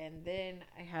breastfed. And then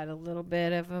I had a little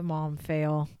bit of a mom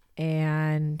fail.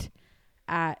 And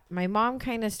my mom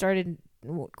kind of started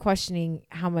questioning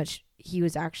how much he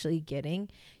was actually getting.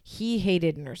 He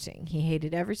hated nursing. He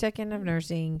hated every second of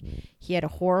nursing. He had a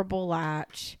horrible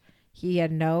latch. He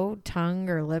had no tongue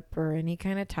or lip or any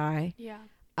kind of tie. Yeah.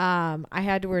 I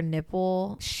had to wear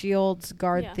nipple shields,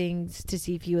 guard Yeah. things to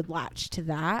see if he would latch to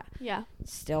that. Yeah.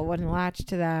 Still wouldn't latch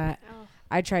to that. Oh.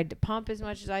 I tried to pump as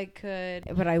much as I could,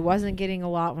 but I wasn't getting a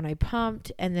lot when I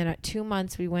pumped. And then at 2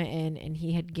 months, we went in and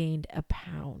he had gained a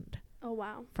pound Oh,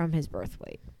 wow. from his birth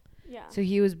weight. Yeah. So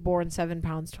he was born 7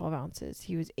 pounds, 12 ounces.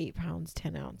 He was 8 pounds,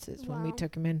 10 ounces when we Wow.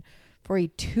 took him in for a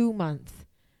 2-month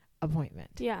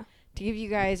appointment. Yeah. To give you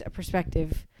guys a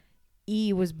perspective,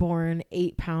 E was born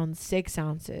 8 pounds, 6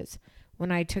 ounces.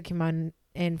 When I took him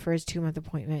in for his 2-month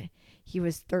appointment, he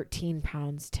was 13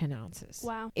 pounds, 10 ounces.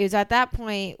 Wow. It was at that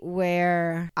point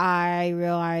where I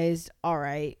realized, all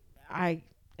right, I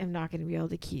am not going to be able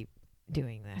to keep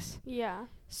doing this. Yeah.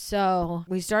 So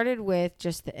we started with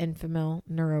just the Enfamil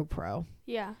NeuroPro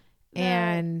Yeah.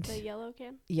 and the yellow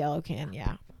can. yellow can,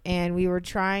 yeah. And we were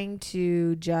trying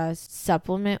to just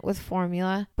supplement with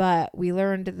formula, but we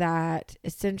learned that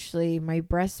essentially my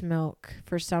breast milk,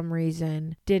 for some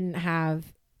reason, didn't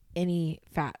have any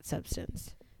fat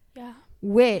substance, Yeah.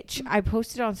 which I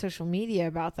posted on social media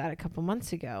about that a couple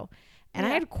months ago. And I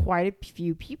Yeah. had quite a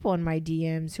few people in my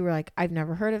DMs who were like, I've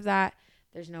never heard of that.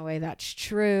 There's no way that's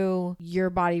true. Your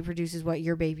body produces what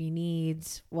your baby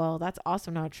needs. Well, that's also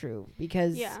not true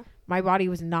because Yeah. my body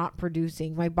was not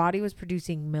producing. My body was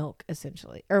producing milk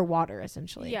essentially, or water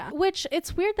essentially. Yeah. Which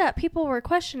it's weird that people were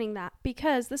questioning that,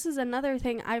 because this is another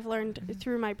thing I've learned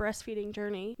through my breastfeeding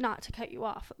journey, not to cut you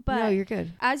off. But No, you're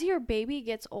good. as your baby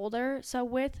gets older, so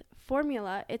with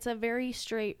formula, it's a very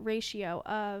straight ratio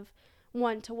of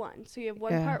 1-to-1. So you have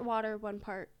one Yeah. part water, one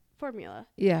part formula.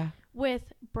 Yeah.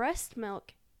 With breast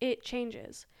milk, it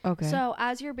changes. Okay. So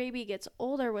as your baby gets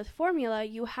older with formula,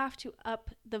 you have to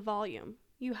up the volume.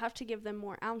 You have to give them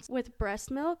more ounces. With breast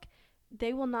milk,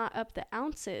 they will not up the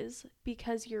ounces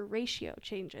because your ratio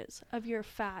changes of your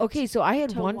fat. Okay, so I had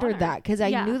to wondered water. that because I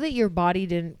Yeah. knew that your body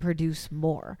didn't produce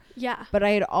more, Yeah. but I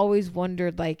had always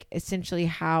wondered, like, essentially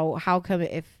how come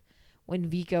if when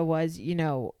Vika was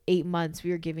 8 months,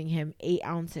 we were giving him 8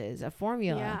 ounces of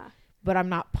formula, Yeah. but I'm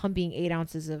not pumping 8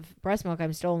 ounces of breast milk.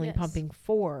 I'm still only Yes. pumping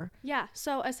 4. Yeah.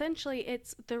 So essentially,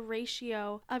 it's the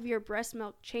ratio of your breast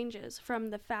milk changes from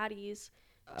the fatties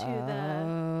to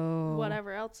the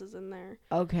whatever else is in there.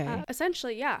 Okay.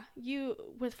 Essentially, yeah.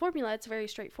 With formula, it's very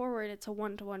straightforward. It's a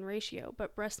 1-to-1 ratio,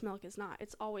 but breast milk is not.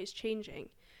 It's always changing.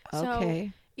 Okay.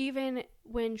 So even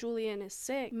when Julian is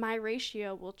sick, my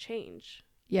ratio will change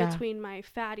Yeah. between my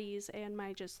fatties and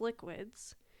my just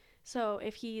liquids. So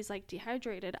if he's like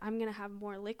dehydrated, I'm going to have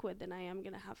more liquid than I am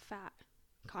going to have fat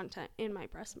content in my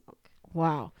breast milk.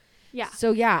 Wow. Yeah.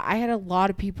 So yeah, I had a lot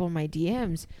of people in my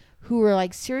DMs who were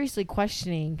like seriously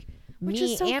questioning Which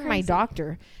me is so and my crazy.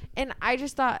 doctor. And I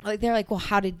just thought, like, they're like, well,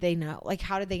 how did they know? Like,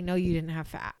 how did they know you didn't have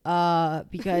fat?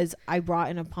 Because I brought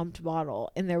in a pumped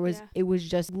bottle and Yeah. it was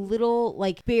just little,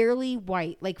 like, barely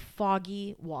white, like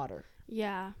foggy water.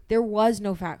 Yeah. There was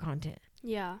no fat content.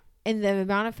 Yeah. And the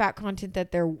amount of fat content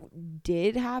that there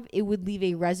did have, it would leave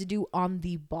a residue on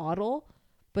the bottle,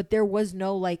 but there was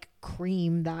no like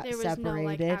cream that There was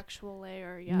separated. no like actual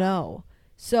layer. Yeah. No.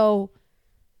 So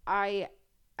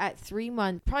at 3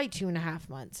 months, probably 2.5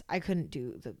 months, I couldn't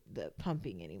do the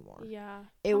pumping anymore. Yeah.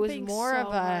 It was Pumping's more of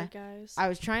so a, hard, guys. I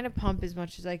was trying to pump as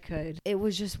much as I could. It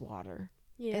was just water.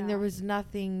 Yeah. And there was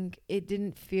nothing, it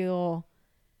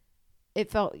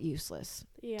felt useless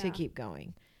yeah. to keep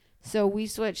going. So we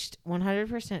switched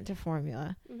 100% to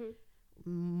formula. Mhm.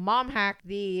 Mom hack,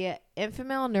 the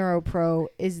Enfamil NeuroPro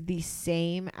is the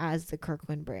same as the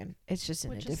Kirkland brand. It's just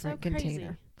in Which a is so different crazy.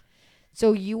 container.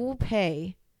 So you will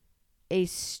pay a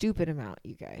stupid amount,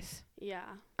 you guys. Yeah.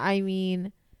 I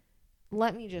mean,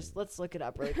 let's look it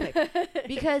up really quick.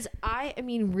 Because I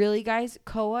mean, really, guys,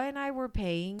 Koa and I were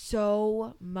paying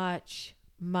so much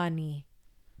money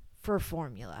for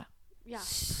formula. Yeah.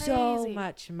 So crazy.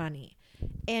 much money.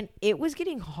 And it was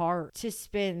getting hard to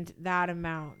spend that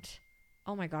amount.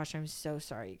 Oh my gosh, I'm so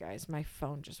sorry, you guys. My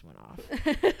phone just went off.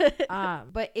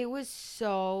 But it was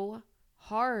so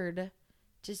hard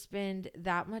to spend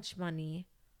that much money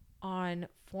on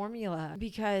formula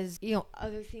because,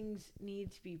 other things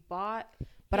need to be bought,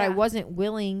 but I Yeah. wasn't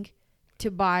willing to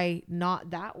buy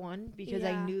not that one because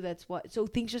I Yeah. knew that's what. So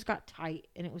things just got tight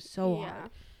and it was so Yeah.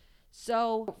 hard.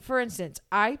 So, for instance,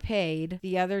 I paid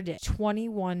the other day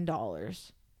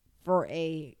 $21 for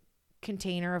a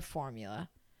container of formula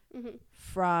Mhm.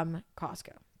 from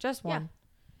Costco. Just Yeah. one.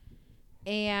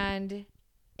 And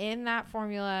in that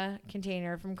formula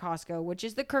container from Costco, which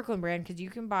is the Kirkland brand, because you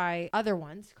can buy other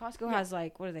ones. Costco Yeah. has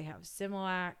what do they have?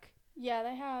 Similac.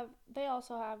 Yeah, they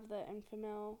also have the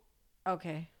Enfamil.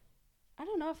 Okay. I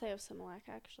don't know if they have Similac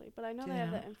actually, but I know Do they they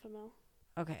have the not? Enfamil.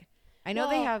 Okay. I know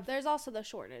they have. There's also the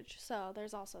shortage, so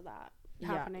there's also that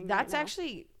happening. That's right now.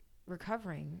 actually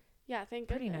recovering Yeah, thank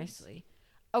pretty goodness. nicely.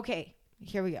 Okay,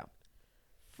 here we go.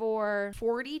 For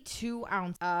 42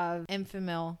 ounces of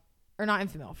Enfamil, or not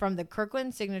Enfamil, from the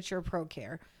Kirkland Signature Pro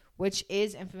Care, which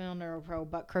is Enfamil NeuroPro,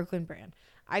 but Kirkland brand,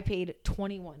 I paid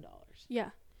 $21.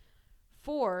 Yeah.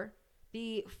 For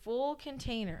the full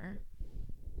container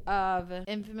of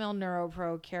Enfamil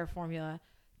NeuroPro Care formula,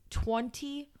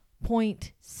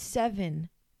 20.7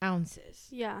 ounces.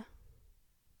 Yeah.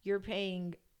 You're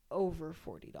paying over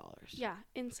 $40. Yeah,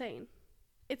 insane.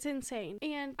 It's insane.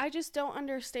 And I just don't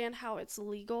understand how it's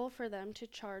legal for them to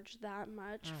charge that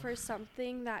much for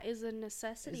something that is a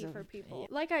necessity for people.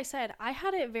 Like I said, I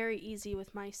had it very easy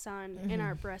with my son in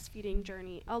our breastfeeding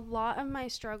journey. A lot of my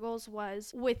struggles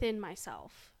was within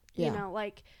myself. Yeah.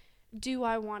 Like, do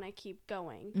I want to keep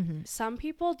going? Mm-hmm. Some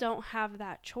people don't have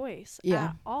that choice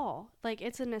at all. Like,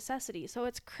 it's a necessity. So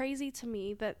it's crazy to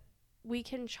me that we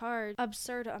can charge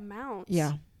absurd amounts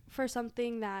for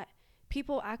something that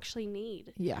people actually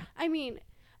need. Yeah. I mean,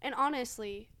 and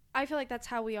honestly, I feel like that's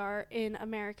how we are in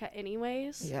America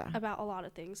anyways about a lot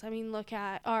of things. I mean, look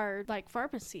at our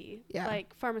pharmacy,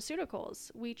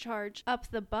 pharmaceuticals. We charge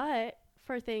up the butt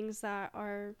for things that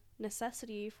are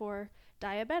necessity for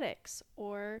diabetics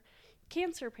or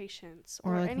cancer patients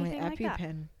or like anything my like that.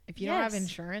 EpiPen. If you don't have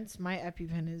insurance, my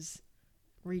EpiPen is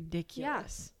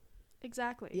ridiculous. Yeah,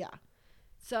 exactly. Yeah.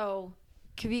 So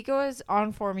Kaviko is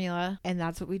on formula, and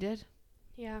that's what we did.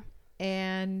 Yeah.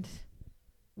 And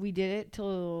we did it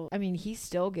till, he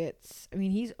still gets,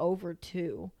 he's over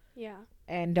 2. Yeah.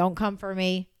 And don't come for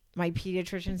me. My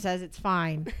pediatrician says it's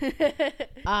fine.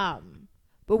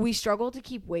 But we struggle to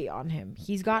keep weight on him.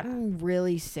 He's gotten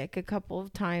really sick a couple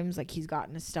of times. Like, he's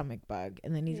gotten a stomach bug,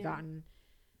 and then he's gotten,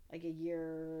 like, a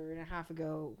year and a half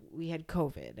ago, we had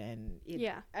COVID and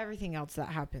everything else that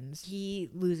happens. He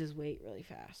loses weight really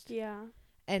fast. Yeah.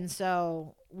 And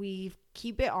so we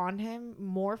keep it on him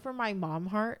more for my mom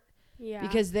heart. Yeah.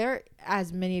 Because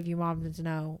as many of you moms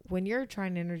know, when you're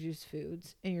trying to introduce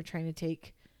foods and you're trying to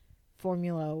take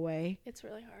formula away, it's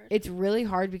really hard. It's really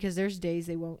hard because there's days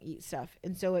they won't eat stuff.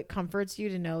 And so it comforts you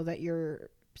to know that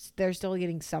they're still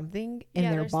getting something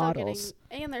in their bottles.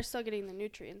 And they're still getting the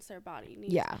nutrients their body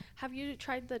needs. Yeah. Have you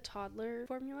tried the toddler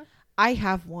formula? I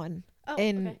have one. Oh,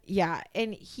 and okay. Yeah.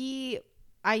 And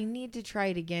I need to try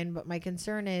it again, but my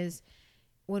concern is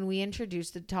when we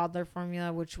introduced the toddler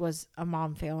formula, which was a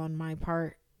mom fail on my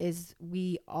part, is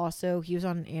he was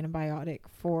on an antibiotic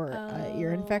for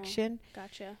ear infection.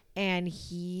 Gotcha. And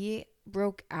he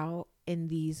broke out in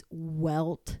these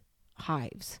welt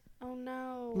hives. Oh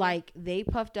no. Like, they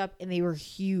puffed up and they were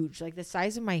huge, like the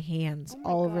size of my hands,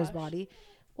 all over his body.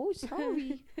 Oh,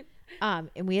 sorry.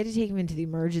 And we had to take him into the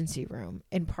emergency room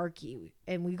in Parkey,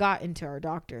 and we got into our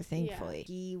doctor, thankfully.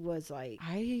 Yeah. He was like,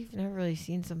 I've never really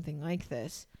seen something like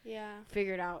this. Yeah.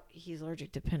 Figured out he's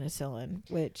allergic to penicillin,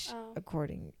 which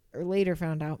later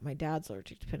found out my dad's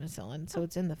allergic to penicillin, so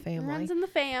it's in the family. Runs in the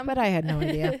fam. But I had no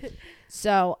idea.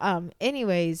 So,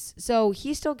 anyways, so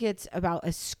he still gets about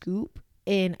a scoop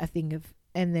in a thing of,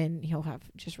 and then he'll have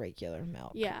just regular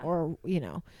milk. Yeah. Or,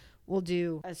 we'll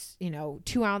do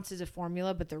 2 ounces of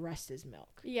formula, but the rest is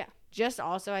milk. Yeah. Just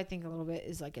also, I think a little bit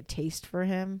is like a taste for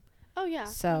him. Oh yeah.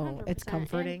 So 100%. It's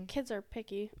comforting. And kids are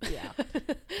picky. Yeah.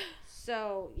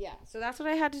 So that's what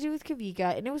I had to do with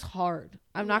Kavika, and it was hard.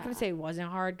 I'm not going to say it wasn't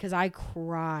hard because I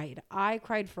cried. I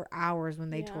cried for hours when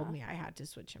they told me I had to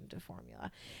switch him to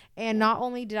formula. And not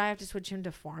only did I have to switch him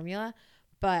to formula,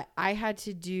 but I had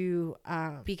to do,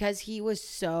 because he was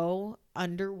so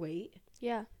underweight.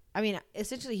 Yeah.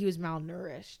 Essentially he was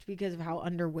malnourished because of how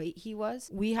underweight he was.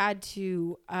 We had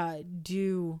to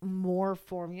do more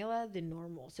formula than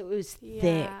normal. So it was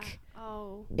thick.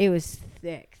 Oh. It was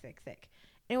thick.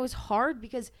 And it was hard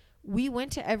because we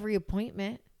went to every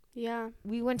appointment. Yeah.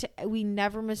 We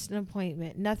never missed an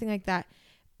appointment. Nothing like that.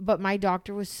 But my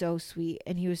doctor was so sweet,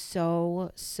 and he was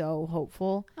so, so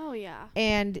hopeful. Oh, yeah.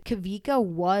 And Kavika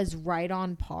was right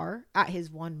on par at his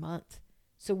 1 month.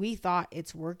 So we thought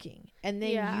it's working. And then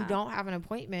you Yeah. don't have an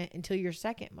appointment until your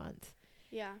second month.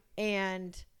 Yeah.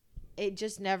 And it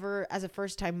just never, as a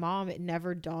first time mom, it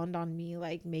never dawned on me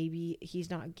like maybe he's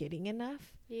not getting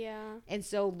enough. Yeah. And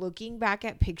so looking back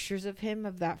at pictures of him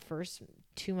of that first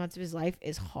 2 months of his life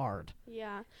is hard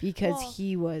Yeah. because Well,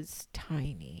 he was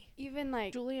tiny. Even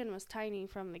like Julian was tiny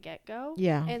from the get-go.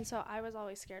 Yeah. And so I was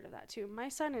always scared of that too. My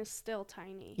son is still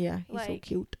tiny. Yeah. He's so like,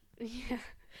 cute. Yeah.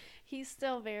 He's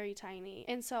still very tiny.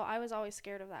 And so I was always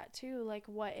scared of that too. Like,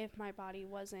 what if my body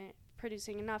wasn't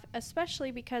producing enough?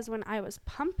 Especially because when I was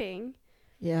pumping,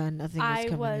 Yeah. Nothing was I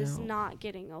coming was out. not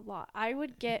getting a lot. I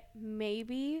would get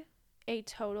maybe a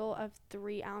total of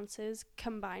 3 ounces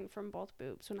combined from both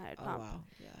boobs when I would Oh, pump. wow.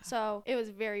 Yeah. So it was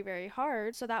very, very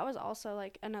hard. So that was also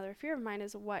like another fear of mine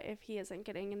is what if he isn't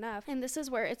getting enough? And this is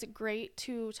where it's great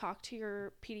to talk to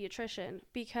your pediatrician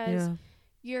because Yeah.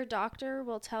 your doctor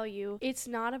will tell you it's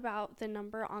not about the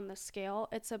number on the scale.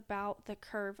 It's about the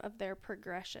curve of their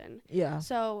progression. Yeah.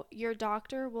 So your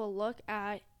doctor will look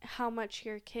at how much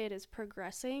your kid is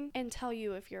progressing and tell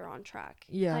you if you're on track.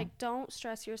 Yeah. Like, don't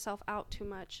stress yourself out too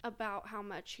much about how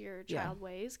much your child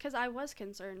weighs. Because I was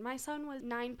concerned. My son was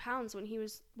 9 pounds when he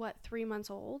was, 3 months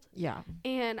old? Yeah.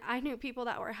 And I knew people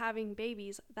that were having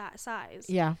babies that size.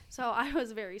 Yeah. So I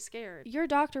was very scared. Your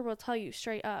doctor will tell you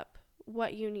straight up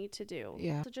what you need to do.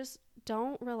 Yeah. So just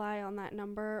don't rely on that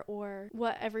number or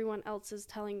what everyone else is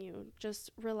telling you.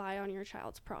 Just rely on your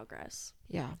child's progress.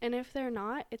 Yeah. And if they're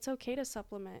not, it's okay to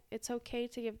supplement. It's okay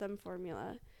to give them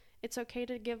formula. It's okay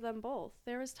to give them both.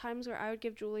 There was times where I would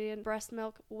give Julian breast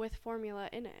milk with formula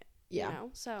in it. Yeah. You know?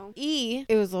 So,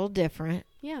 It was a little different.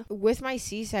 yeah. With my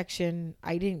C-section,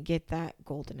 I didn't get that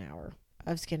golden hour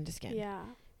of skin to skin. Yeah.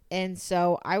 And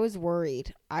so I was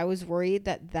worried. I was worried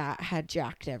that had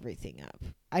jacked everything up.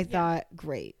 I thought,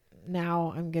 great.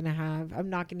 Now I'm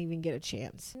not going to even get a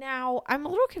chance. Now I'm a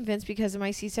little convinced because of my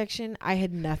C-section, I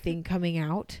had nothing coming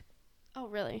out Oh,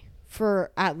 really?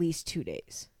 for at least 2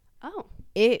 days. Oh.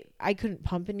 I couldn't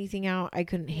pump anything out. I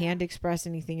couldn't Yeah. hand express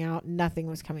anything out. Nothing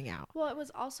was coming out. Well, it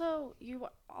was also, you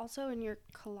were also in your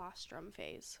colostrum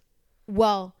phase.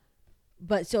 Well,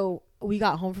 but so we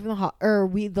got home from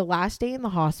the last day in the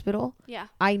hospital, Yeah.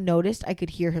 I noticed I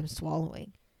could hear him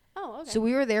swallowing. Oh, okay. So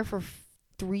we were there for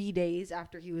 3 days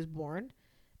after he was born.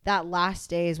 That last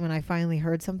day is when I finally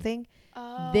heard something.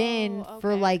 Then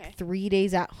for like 3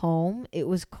 days at home, it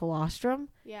was colostrum.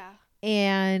 Yeah.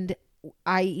 And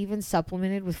I even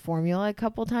supplemented with formula a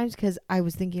couple times because I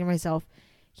was thinking to myself,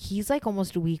 he's like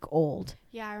almost a week old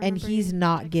Yeah. I and remember he's you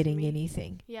not texting getting me.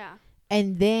 anything. Yeah.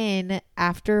 And then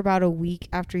after about a week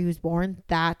after he was born,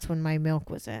 that's when my milk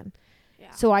was in.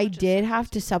 Yeah. So I which is did so have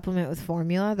to crazy. supplement with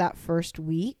formula that first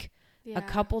week Yeah. a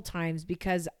couple times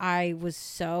because I was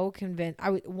so convinced. I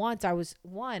was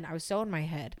so in my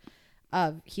head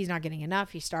of he's not getting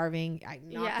enough. He's starving. I'm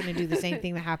not Yeah. going to do the same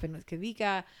thing that happened with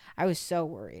Kavika. I was so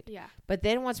worried. Yeah. But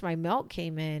then once my milk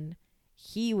came in,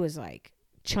 he was like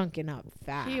chunking up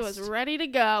fast. He was ready to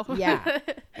go. Yeah.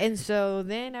 And so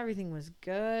then everything was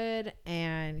good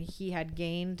and he had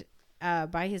gained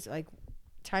by his like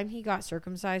time he got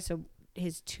circumcised, so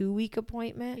his 2-week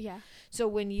appointment. Yeah. So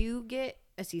when you get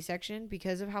a C-section,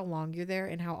 because of how long you're there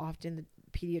and how often the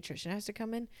pediatrician has to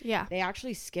come in, Yeah. they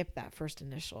actually skip that first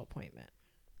initial appointment.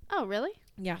 Oh, really?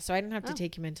 Yeah, so I didn't have to Oh.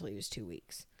 take him until he was 2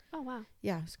 weeks. Oh, wow.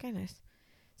 Yeah, it's kind of nice.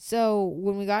 So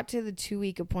when we got to the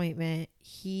 2-week appointment,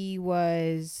 he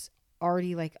was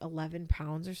already like 11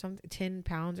 pounds or something, 10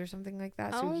 pounds or something like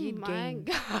that. So oh he'd my gained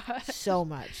gosh. so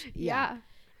much. Yeah. Yeah.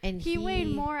 And He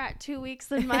weighed more at 2 weeks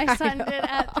than my I son know. did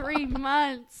at 3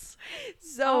 months.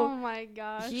 So oh my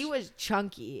gosh. he was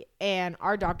chunky and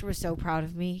our doctor was so proud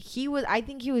of me. I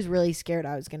think he was really scared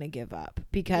I was going to give up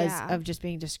because Yeah. of just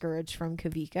being discouraged from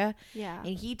Kavika. Yeah.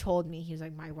 And he told me, he was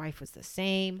like, my wife was the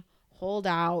same. Hold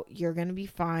out. You're going to be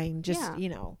fine. Just,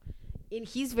 Yeah. And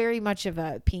he's very much of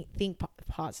a think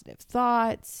positive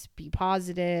thoughts, be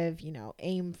positive,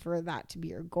 aim for that to be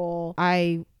your goal.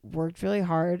 I worked really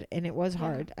hard and it was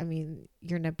hard. I mean,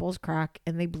 your nipples crack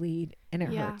and they bleed and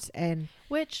it hurts. And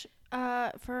Which,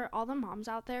 for all the moms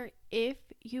out there, if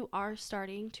you are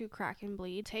starting to crack and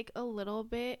bleed, take a little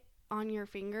bit on your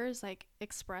fingers, like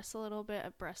express a little bit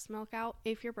of breast milk out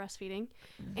if you're breastfeeding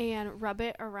and rub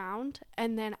it around.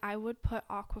 And then I would put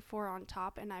Aquaphor on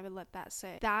top and I would let that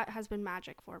sit. That has been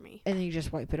magic for me. then you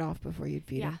just wipe it off before you'd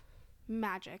feed Yeah. him.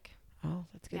 Magic. Oh,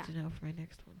 that's good Yeah. to know for my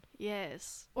next one.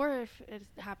 Yes. Or if it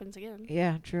happens again.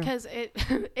 Yeah, true. Because it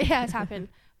has happened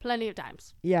plenty of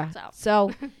times. Yeah. So.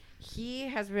 So he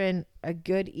has been a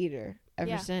good eater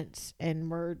ever Yeah. since.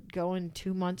 And we're going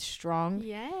 2 months strong.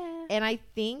 Yeah. And I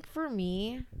think for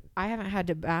me, I haven't had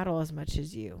to battle as much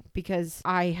as you because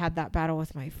I had that battle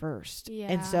with my first. Yeah.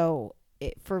 And so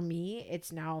for me,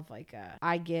 it's now like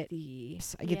I get the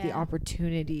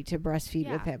opportunity to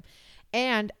breastfeed with him.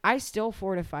 And I still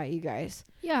fortify, you guys.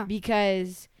 Yeah.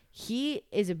 Because he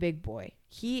is a big boy.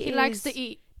 He likes to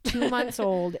eat. 2 months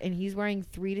old, and he's wearing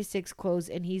 3 to 6 clothes,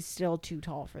 and he's still too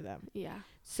tall for them. Yeah.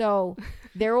 So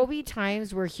there will be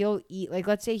times where he'll eat, like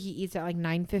let's say he eats at like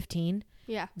 9:15.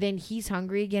 Yeah. Then he's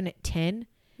hungry again at 10.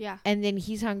 Yeah. And then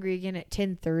he's hungry again at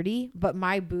 10:30. But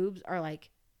my boobs are like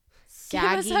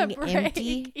sagging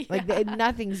empty. Yeah. Like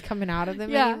nothing's coming out of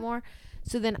them anymore.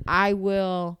 So then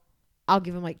I'll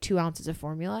give him like 2 ounces of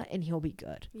formula, and he'll be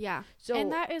good. Yeah. So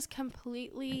and that is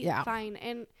completely fine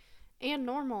and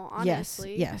normal,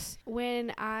 honestly. Yes.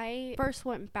 When I first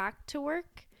went back to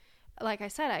work, like I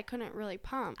said, I couldn't really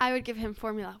pump. I would give him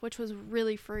formula, which was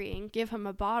really freeing. Give him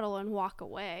a bottle and walk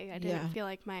away. I didn't feel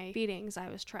like my feedings, I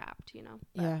was trapped, you know.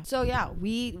 But. Yeah. So yeah,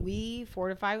 we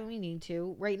fortify when we need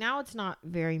to. Right now it's not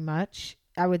very much.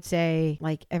 I would say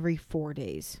like every 4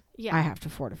 days. Yeah. I have to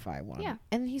fortify one. Yeah.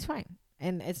 And he's fine.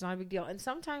 And it's not a big deal. And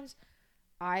sometimes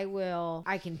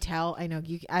I can tell. I know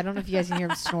I don't know if you guys can hear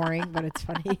him snoring, but it's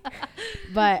funny.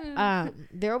 But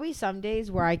there will be some days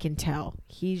where I can tell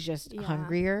he's just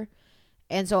hungrier.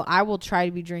 And so I will try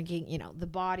to be drinking, the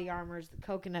Body Armors, the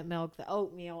coconut milk, the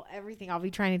oatmeal, everything. I'll be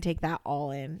trying to take that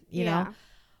all in, you know.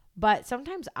 But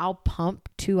sometimes I'll pump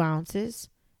 2 ounces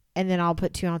and then I'll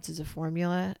put 2 ounces of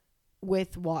formula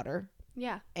with water.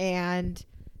 Yeah. And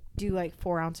do like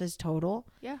 4 ounces total.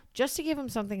 Yeah. Just to give him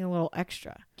something a little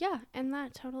extra. Yeah. And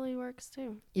that totally works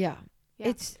too. Yeah.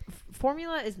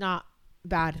 Formula is not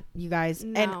bad, you guys.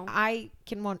 No. And I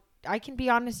can be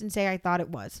honest and say I thought it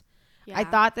was. Yeah. I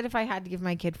thought that if I had to give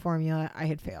my kid formula, I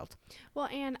had failed. Well,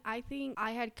 and I think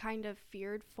I had kind of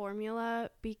feared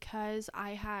formula because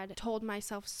I had told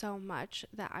myself so much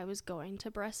that I was going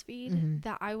to breastfeed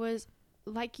that I was,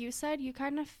 like you said,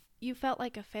 you felt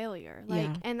like a failure.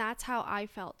 And that's how I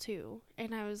felt too.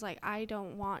 And I was like, I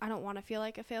don't want to feel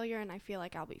like a failure, and I feel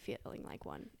like I'll be feeling like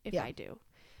one if I do.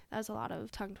 That was a lot of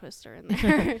tongue twister in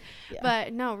there.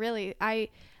 But no, really, I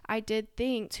did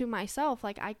think to myself,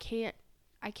 like, I can't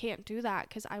do that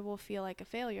because I will feel like a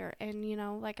failure. And,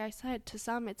 like I said, to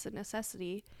some it's a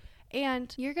necessity.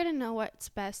 And you're going to know what's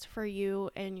best for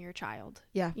you and your child.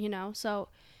 Yeah. So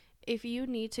if you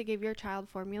need to give your child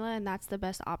formula and that's the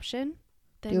best option,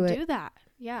 then do that.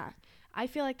 Yeah. I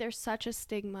feel like there's such a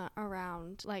stigma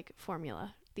around like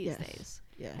formula these days.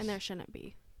 Yes. And there shouldn't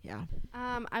be. Yeah.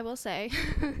 I will say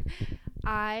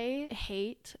I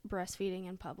hate breastfeeding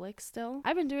in public still.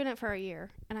 I've been doing it for a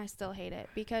year and I still hate it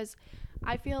because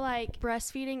I feel like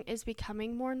breastfeeding is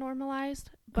becoming more normalized,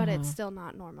 but it's still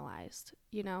not normalized,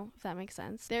 if that makes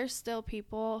sense. There's still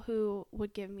people who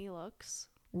would give me looks.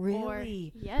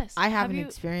 Really? Yes. I haven't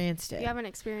experienced it. You haven't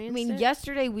experienced it?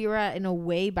 Yesterday we were at an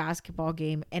away basketball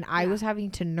game and I was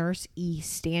having to nurse E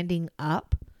standing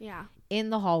up in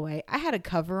the hallway. I had a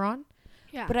cover on.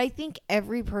 Yeah. But I think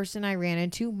every person I ran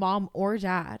into, mom or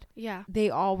dad, they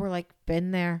all were like,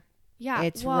 been there. Yeah.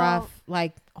 It's rough.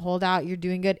 Like, hold out. You're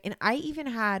doing good. And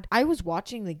I was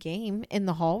watching the game in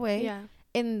the hallway. Yeah.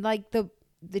 And like the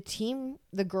team,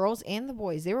 the girls and the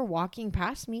boys, they were walking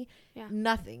past me. Yeah.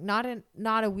 Nothing. Not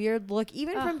a weird look.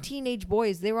 Even from teenage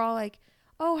boys, they were all like,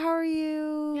 oh, how are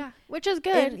you? Yeah. Which is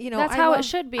good. And, that's how it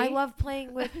should be. I love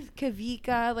playing with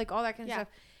Kavika, like all that kind of stuff.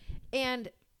 And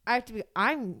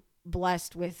I'm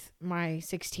blessed with my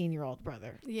 16-year-old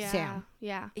brother, Sam.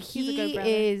 Yeah. He's a good brother.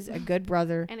 He is a good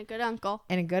brother. And a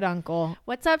good uncle.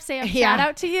 What's up, Sam? Shout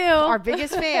out to you. Our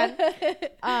biggest fan.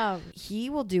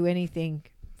 He will do anything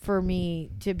for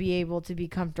me to be able to be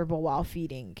comfortable while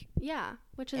feeding. Yeah.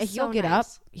 Which is so He'll get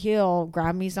nice. up. He'll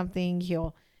grab me something.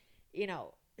 He'll,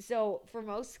 so for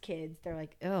most kids, they're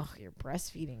like, ugh, you're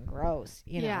breastfeeding. Gross.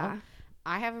 Yeah.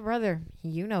 I have a brother.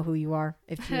 You know who you are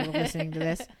if you're listening to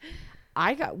this.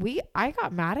 I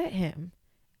got mad at him.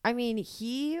 I mean,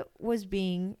 he was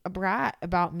being a brat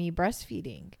about me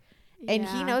breastfeeding. And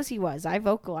he knows he was. I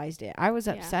vocalized it. I was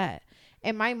upset.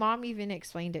 And my mom even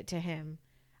explained it to him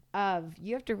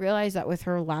you have to realize that with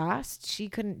her last, she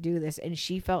couldn't do this and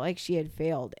she felt like she had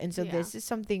failed. And so this is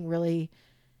something really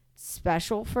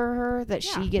special for her that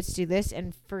she gets to do this,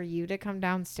 and for you to come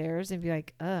downstairs and be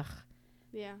like, ugh.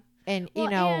 Yeah. And,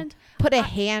 and put a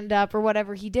hand up or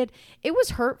whatever he did. It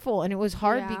was hurtful and it was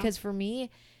hard because for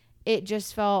me, it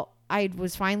just felt I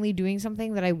was finally doing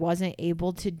something that I wasn't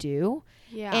able to do.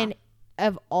 Yeah. And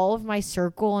of all of my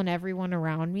circle and everyone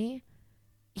around me,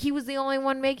 he was the only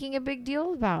one making a big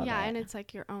deal about it. Yeah, and it's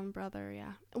like your own brother,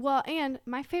 yeah. Well, and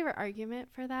my favorite argument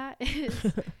for that is,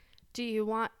 do you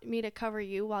want me to cover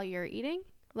you while you're eating?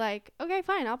 Like, okay,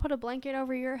 fine, I'll put a blanket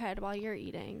over your head while you're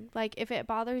eating. Like, if it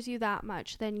bothers you that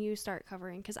much, then you start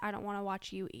covering because I don't want to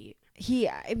watch you eat.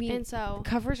 I mean, And so,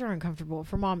 covers are uncomfortable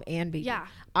for mom and baby. yeah.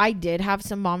 I did have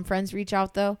some mom friends reach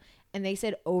out though, and they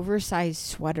said oversized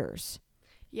sweaters.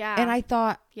 Yeah. And I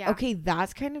thought, Yeah. okay,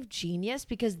 that's kind of genius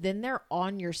because then they're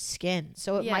on your skin.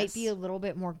 So it might be Yes. a little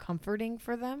bit more comforting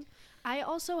for them. I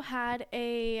also had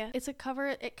it's a cover.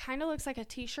 It kind of looks like a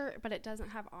t-shirt, but it doesn't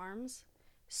have arms.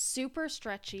 Super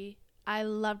stretchy. I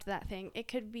loved that thing. It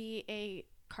could be a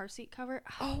car seat cover.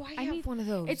 Oh, I I have need- one of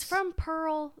those. It's from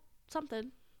Pearl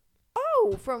something.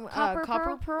 Oh, from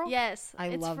Copper Pearl? Yes, I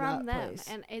it's love from that them, place.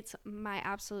 and it's my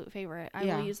absolute favorite. I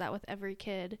Yeah. will use that with every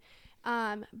kid.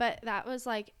 But that was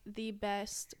like the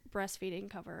best breastfeeding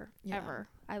cover Yeah. ever.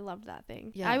 I loved that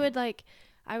thing. Yeah. I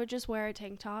would just wear a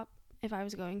tank top if I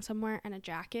was going somewhere and a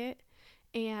jacket,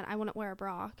 and I wouldn't wear a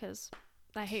bra because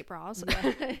I hate bras.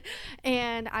 Yeah.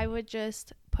 And I would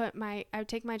just I would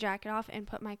take my jacket off and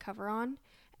put my cover on,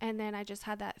 and then I just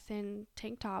had that thin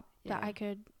tank top that Yeah. I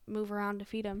could move around to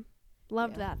feed him.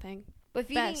 Loved Yeah. that thing. But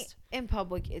feeding Best. in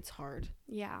public, it's hard.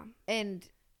 Yeah. And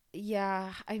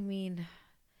yeah, I mean,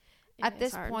 it at is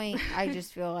this hard. point, I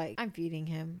just feel like I'm feeding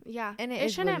him. Yeah. And it it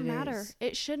is what shouldn't it matter. is.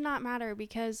 It should not matter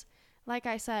because, like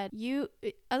I said,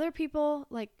 other people,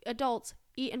 like adults,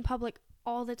 eat in public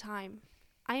all the time.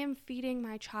 I am feeding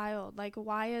my child. Like,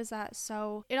 why is that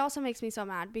so? It also makes me so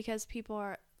mad because people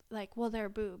are like, well, they're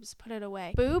boobs. Put it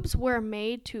away. Boobs were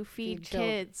made to feed Feed children.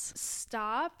 kids.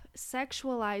 Stop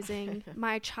sexualizing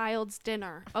my child's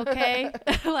dinner, okay?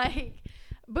 Like,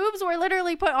 boobs were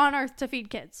literally put on earth to feed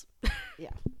kids.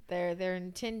 They're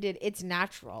intended. It's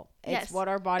natural. It's Yes. what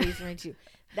our bodies are into.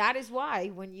 That is why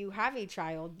when you have a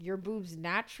child, your boobs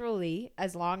naturally,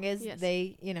 as long as Yes.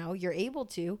 they, you're able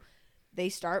to, they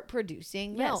start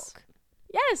producing Yes. milk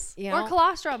Yes. You or know,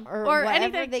 colostrum. or Or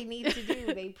whatever anything. they need to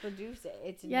do. They produce it.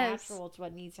 It's Yes. natural. It's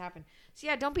what needs to happen. So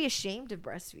yeah, don't be ashamed of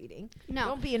breastfeeding. No.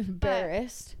 Don't be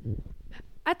embarrassed.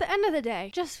 At the end of the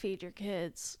day, just feed your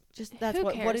kids. Just that's Who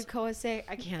what cares? did Koa say?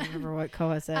 I can't remember what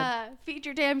Koa said. Feed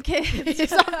your damn kids.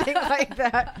 Something like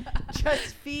that.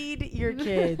 Just feed your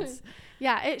kids.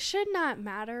 Yeah, it should not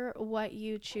matter what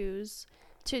you choose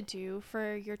to do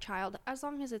for your child as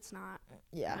long as it's not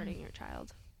Yeah. hurting your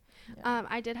child. Yeah.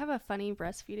 I did have a funny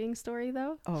breastfeeding story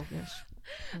though. Oh gosh.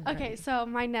 Okay, so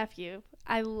my nephew,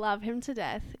 I love him to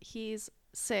death. He's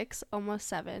 6, almost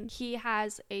 7. He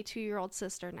has a 2-year-old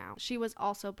sister now. She was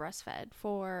also breastfed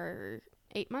for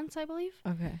 8 months, I believe.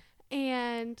 Okay.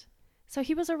 And so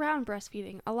he was around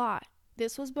breastfeeding a lot.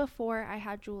 This was before I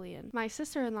had Julian. My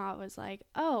sister-in-law was like,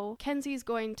 oh, Kenzie's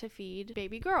going to feed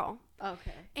baby girl.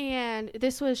 Okay. And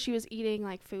she was eating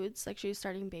like foods, like she was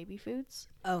starting baby foods.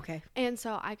 Okay. And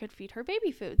so I could feed her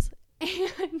baby foods.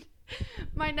 And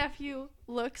my nephew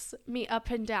looks me up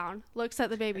and down, looks at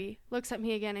the baby, looks at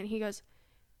me again, and he goes,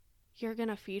 you're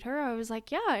gonna feed her? I was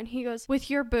like, yeah. And he goes, with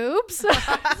your boobs?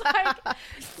 I was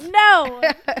like, no,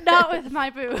 not with my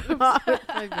boobs. Not with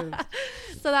my boobs.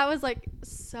 So that was like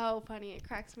so funny. It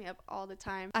cracks me up all the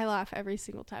time. I laugh every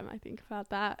single time I think about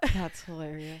that. That's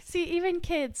hilarious. See, even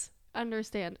kids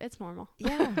understand. It's normal.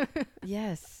 Yeah.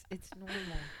 Yes, it's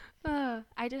normal.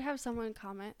 I did have someone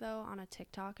comment though on a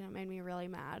TikTok and it made me really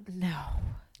mad. No.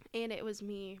 And it was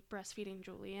me breastfeeding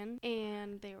Julian.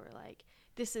 And they were like,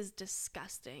 this is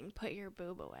disgusting. Put your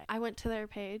boob away. I went to their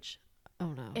page. Oh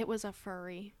no. It was a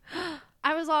furry.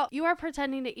 I was all, you are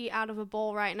pretending to eat out of a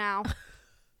bowl right now.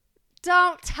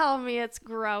 Don't tell me it's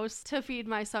gross to feed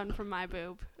my son from my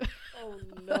boob. Oh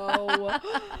no.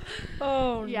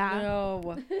 Oh Yeah.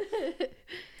 no.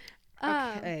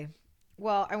 Okay.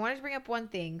 Well, I wanted to bring up one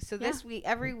thing. So this week,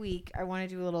 every week, I want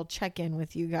to do a little check-in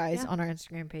with you guys on our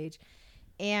Instagram page.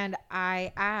 And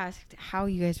I asked how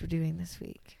you guys were doing this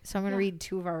week. So I'm going to read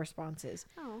 2 of our responses.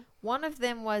 Oh. One of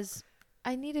them was,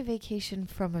 I need a vacation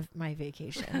from my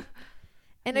vacation.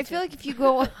 And Me I feel too. like if you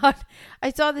go on,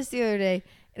 I saw this the other day,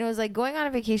 and it was like going on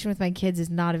a vacation with my kids is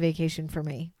not a vacation for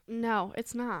me. No,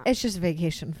 it's not. It's just a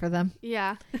vacation for them.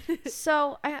 Yeah.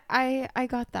 So I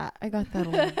got that. I got that a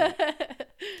little bit.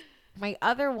 My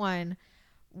other one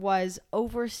was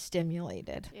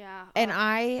overstimulated. Yeah. And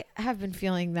I have been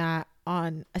feeling that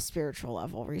on a spiritual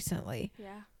level recently.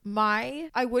 Yeah.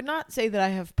 I would not say that I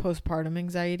have postpartum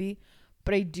anxiety,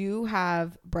 but I do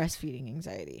have breastfeeding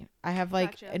anxiety. I have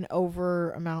like Gotcha. an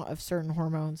over amount of certain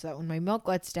hormones that when my milk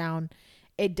lets down,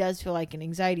 it does feel like an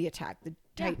anxiety attack. The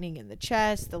tightening in the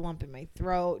chest, the lump in my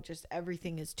throat, just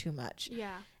everything is too much.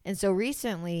 Yeah. And so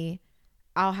recently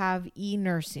I'll have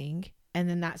nursing and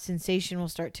then that sensation will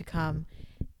start to come.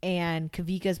 And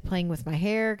Kavika's playing with my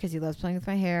hair because he loves playing with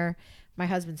my hair. My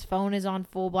husband's phone is on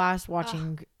full blast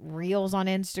watching reels on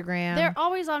Instagram. They're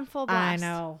always on full blast. I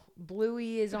know.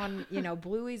 Bluey is on,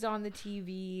 Bluey's on the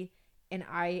TV, and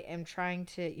I am trying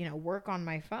to, work on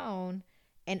my phone,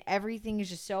 and everything is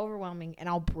just so overwhelming, and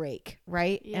I'll break,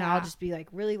 right? Yeah. And I'll just be like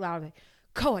really loud, like,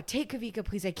 Koa, take Kavika,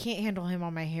 please. I can't handle him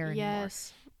on my hair anymore.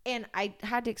 Yes. And I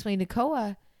had to explain to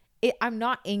Koa, I'm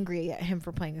not angry at him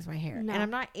for playing with my hair. No. And I'm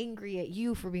not angry at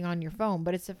you for being on your phone,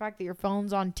 but it's the fact that your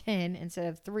phone's on 10 instead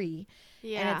of 3.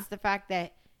 Yeah. And it's the fact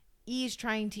that E's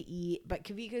trying to eat, but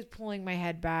Kavika's pulling my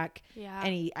head back. Yeah.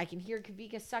 And I can hear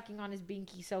Kavika sucking on his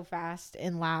binky so fast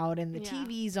and loud, and the Yeah.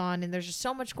 TV's on, and there's just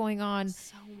so much going on.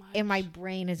 So much. And my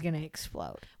brain is going to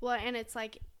explode. Well, and it's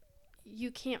like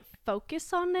you can't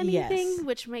focus on anything, Yes.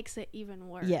 which makes it even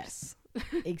worse. Yes,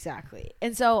 exactly.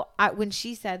 And so when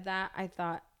she said that, I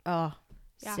thought, oh,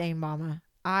 Yeah. same mama.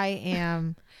 I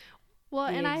am Well,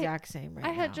 the and exact same right I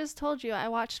now. had just told you I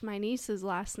watched my nieces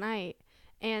last night,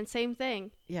 and same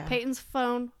thing. yeah. Peyton's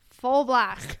phone full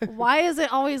blast. Why is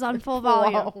it always on full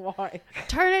volume? Why?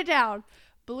 Turn it down.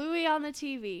 Bluey on the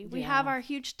TV. We have Yeah. our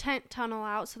huge tent tunnel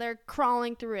out, so they're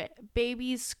crawling through it.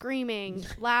 Babies screaming,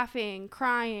 laughing,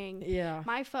 crying. Yeah.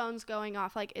 My phone's going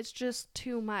off. Like, it's just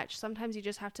too much. Sometimes you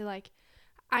just have to, like,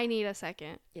 I need a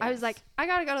second. I was Yes. like, I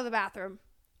gotta go to the bathroom.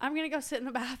 I'm gonna go sit in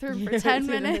the bathroom for Yes, 10 it is.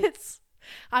 minutes.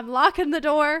 I'm locking the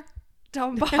door.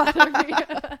 Don't bother me.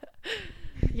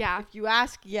 Yeah. If you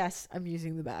ask, yes, I'm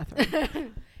using the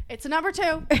bathroom. It's number 2.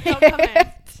 Don't come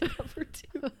in. Number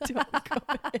 2, don't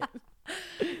come in.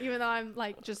 Even though I'm,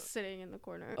 like, just sitting in the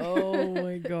corner. Oh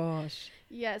my gosh.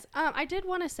 Yes. I did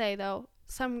want to say, though,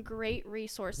 some great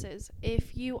resources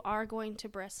if you are going to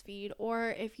breastfeed,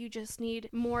 or if you just need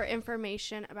more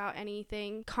information about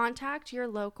anything, contact your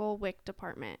local WIC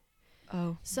department.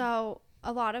 Oh. So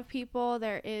a lot of people,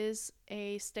 there is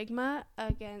a stigma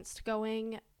against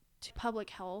going to public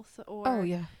health or Oh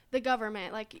yeah. the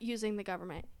government, like using the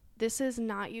government. This is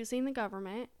not using the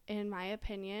government, in my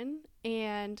opinion,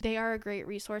 and they are a great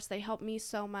resource. They help me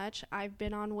so much. I've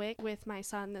been on WIC with my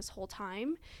son this whole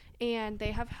time, and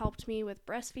they have helped me with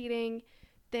breastfeeding.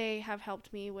 They have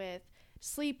helped me with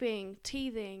sleeping,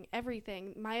 teething,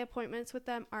 everything. My appointments with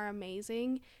them are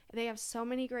amazing. They have so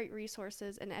many great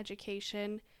resources and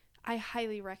education. I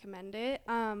highly recommend it.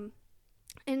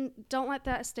 And don't let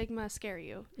that stigma scare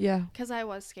you. Yeah. Because I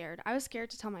was scared. I was scared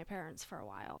to tell my parents for a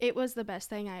while. It was the best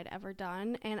thing I had ever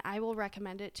done, and I will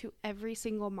recommend it to every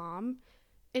single mom.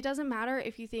 It doesn't matter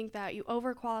if you think that you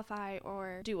overqualify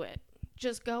or do it.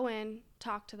 Just go in,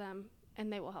 talk to them,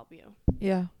 and they will help you.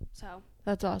 Yeah. So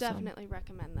That's awesome. definitely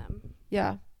recommend them.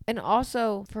 Yeah. And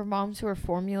also for moms who are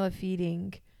formula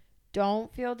feeding,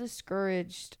 don't feel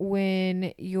discouraged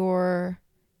when your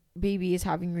baby is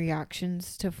having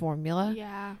reactions to formula.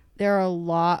 Yeah. There are a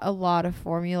lot of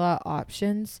formula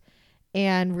options,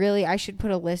 and really I should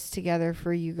put a list together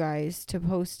for you guys to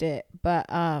post it, but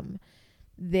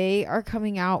they are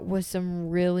coming out with some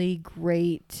really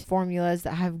great formulas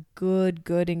that have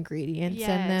good ingredients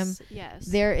in them. Yes.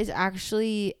 There is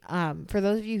actually for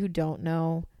those of you who don't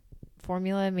know,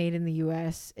 formula made in the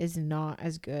US is not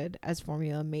as good as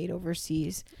formula made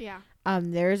overseas. Yeah.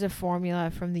 There's a formula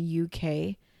from the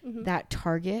UK Mhm. that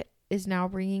Target is now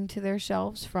bringing to their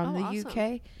shelves from the awesome.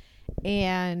 UK.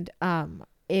 And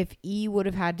if E would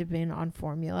have had to been on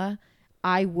formula,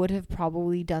 I would have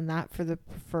probably done that for the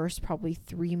first probably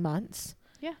 3 months.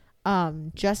 Yeah.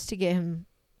 Just to get him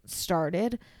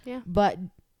started. Yeah. But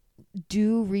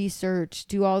do research,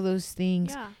 do all those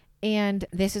things. Yeah. And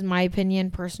this is my opinion,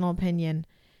 personal opinion,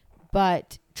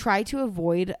 but try to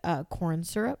avoid corn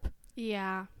syrup.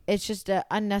 Yeah. It's just an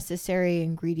unnecessary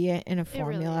ingredient in a It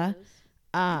formula. really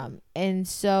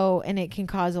is. And it can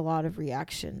cause a lot of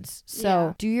reactions. So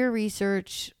Yeah. do your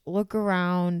research, look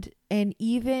around, and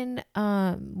even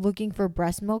looking for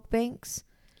breast milk banks.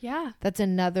 Yeah. That's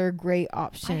another great I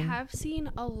option. have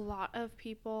seen a lot of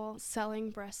people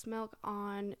selling breast milk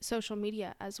on social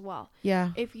media as well.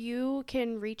 Yeah. If you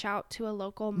can reach out to a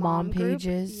local Mom mom group,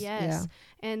 pages, yes,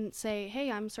 and say,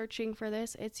 "Hey, I'm searching for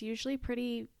this." It's usually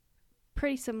pretty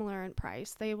similar in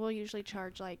price. They will usually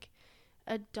charge like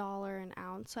 $1 an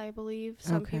ounce, I believe.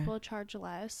 Some Okay. people charge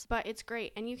less, but it's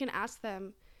great. And you can ask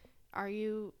them, "Are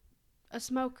you a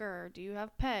smoker? Do you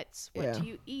have pets? What Yeah. do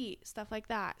you eat?" Stuff like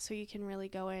that. So you can really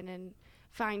go in and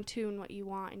fine tune what you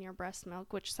want in your breast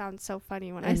milk, which sounds so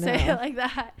funny when I say know. it like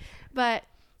that. But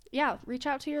yeah, reach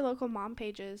out to your local mom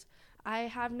pages. I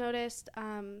have noticed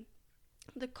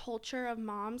the culture of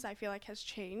moms, I feel like, has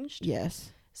changed.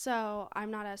 Yes. So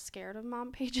I'm not as scared of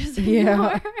mom pages Yeah.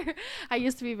 anymore. I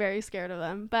used to be very scared of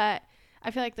them, but I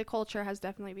feel like the culture has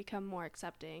definitely become more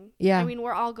accepting. Yeah. I mean,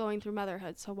 we're all going through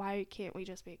motherhood, so why can't we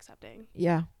just be accepting?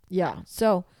 Yeah. Yeah.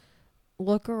 So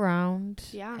look around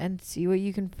Yeah. and see what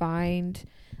you can find.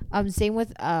 Same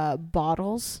with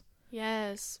bottles.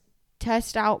 Yes.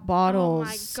 Test out bottles. Oh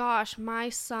my gosh, my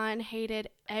son hated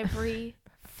every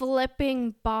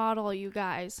flipping bottle, you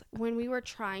guys. When we were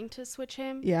trying to switch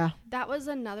him, Yeah. that was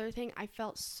another thing I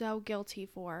felt so guilty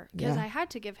for, because Yeah. I had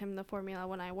to give him the formula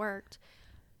when I worked.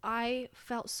 I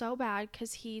felt so bad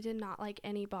because he did not like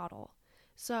any bottle.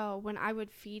 So when I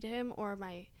would feed him, or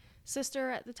my sister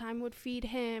at the time would feed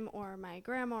him, or my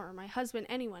grandma or my husband,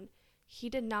 anyone, he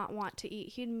did not want to eat.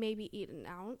 He'd maybe eat an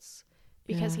ounce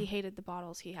because Yeah. he hated the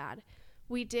bottles he had.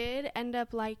 We did end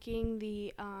up liking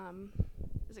the,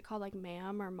 is it called like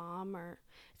ma'am or mom, or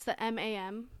it's the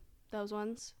MAM, those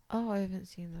ones. Oh, I haven't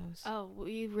seen those. Oh,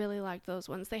 we really like those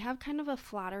ones. They have kind of a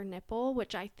flatter nipple,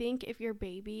 which I think if your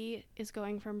baby is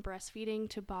going from breastfeeding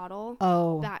to bottle,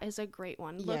 Oh. that is a great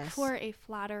one. Look Yes. for a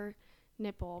flatter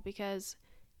nipple, because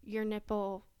your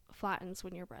nipple flattens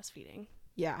when you're breastfeeding.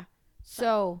 Yeah.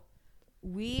 So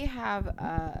we have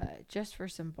just for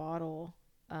some bottle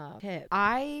tip.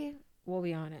 I will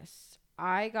be honest.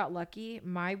 I got lucky.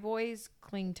 My boys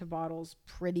cling to bottles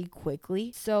pretty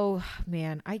quickly. So,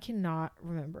 man, I cannot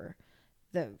remember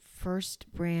the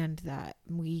first brand that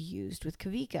we used with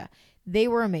Kavika. They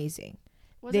were amazing.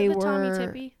 Was They it the were Tommy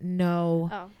Tippy? No.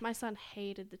 Oh, my son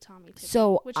hated the Tommy Tippy.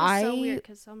 So which is so weird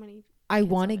because so many. I kids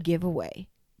won a love it. giveaway.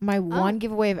 My one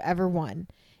giveaway I've ever won.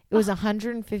 It was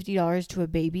 $150 to a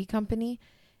baby company.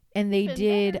 And they Even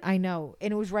did, better. I know.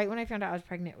 And it was right when I found out I was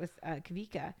pregnant with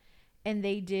Kavika. And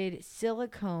they did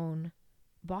silicone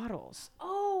bottles.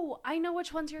 Oh, I know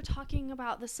which ones you're talking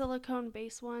about. The silicone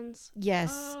base ones.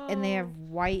 Yes. And they have Oh.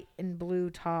 white and blue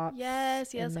tops.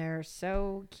 Yes, yes. And they're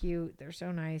so cute. They're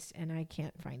so nice. And I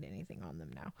can't find anything on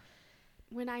them now.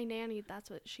 When I nannied, that's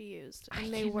what she used. And I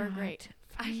they were cannot great.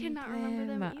 I find cannot remember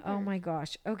them either. Oh my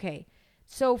gosh. Okay.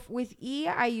 So with E,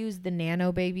 I use the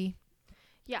Nano Baby.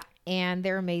 Yeah. And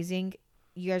they're amazing.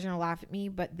 You guys are going to laugh at me,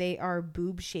 but they are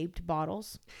boob-shaped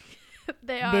bottles.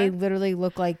 They are. They literally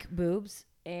look like boobs,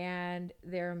 and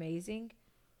they're amazing.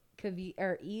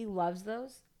 E loves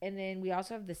those. And then we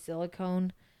also have the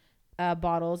silicone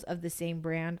bottles of the same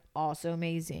brand, also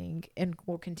amazing, and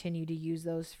we'll continue to use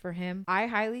those for him. I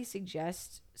highly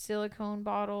suggest silicone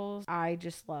bottles. I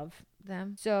just love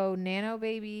them. So Nano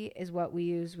Baby is what we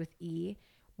use with E.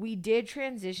 We did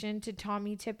transition to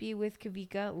Tommy Tippy with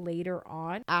Kavika later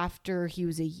on after he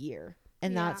was a year.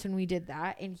 And Yeah. that's when we did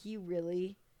that. And he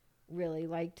really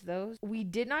liked those. We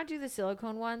did not do the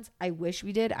silicone ones. I wish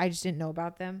we did. I just didn't know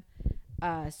about them.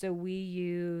 So we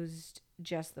used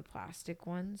just the plastic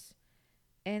ones.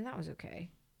 And that was okay.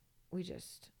 We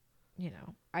just,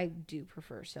 I do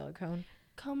prefer silicone.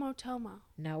 Komotomo.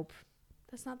 Nope.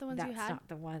 That's not the ones That's you had? not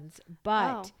the ones.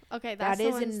 But oh, okay. That's that the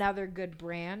is ones. another good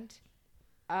brand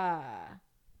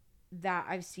that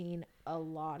I've seen a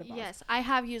lot about. Yes, I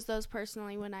have used those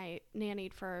personally when I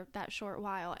nannied for that short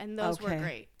while, and those were Okay.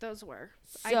 great. Those were.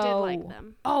 I did like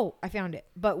them. Oh, I found it.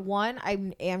 But one,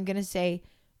 I am going to say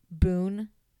Boone.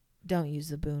 Don't use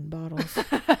the Boone bottles.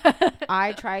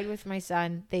 I tried with my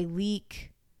son. They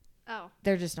leak. Oh,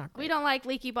 They're just not great. we don't like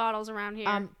leaky bottles around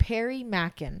here. Perry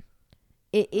Mackin.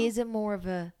 It is a more of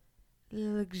a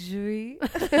luxury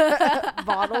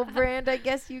bottle brand, I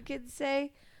guess you could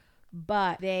say.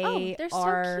 But they they're so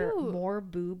are cute. more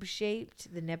boob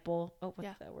shaped. The nipple. Oh, what's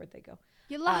Yeah. that word they go?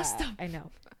 You lost them. I know.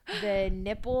 The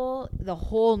nipple, the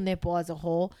whole nipple as a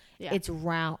whole, Yeah. it's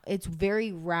round. It's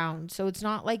very round. So it's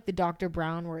not like the Dr.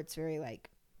 Brown where it's very like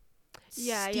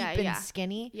Yeah, steep yeah, and yeah.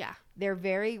 skinny. Yeah. They're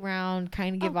very round,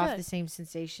 kind of give Oh, off good. the same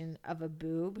sensation of a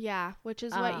boob. Yeah, which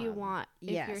is what you want if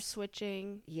you're yes.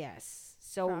 switching. Yes.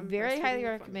 So From very breastfeeding highly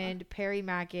formula. recommend Perry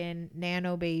Mackin,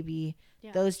 Nano Baby.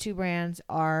 Yeah. Those two brands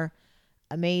are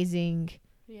amazing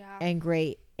Yeah. and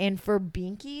great. And for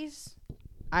Binkies,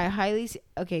 I highly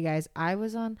okay guys, I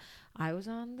was on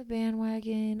the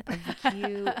bandwagon of the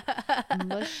cute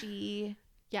mushy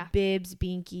Yeah. bibs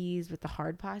Binkies with the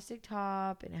hard plastic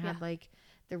top, and it had Yeah. like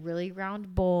the really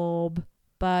round bulb.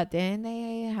 But then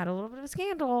they had a little bit of a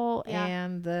scandal, Yeah.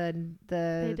 and They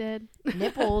the did.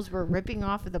 nipples were ripping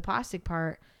off of the plastic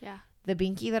part. Yeah. The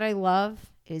Binky that I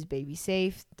love is baby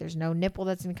safe. There's no nipple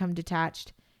that's gonna come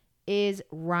detached. Is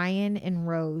Ryan and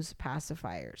Rose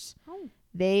pacifiers. Oh.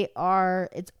 They are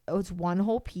it's one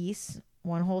whole piece,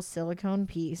 one whole silicone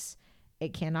piece.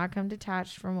 It cannot come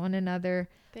detached from one another.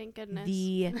 Thank goodness.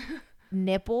 The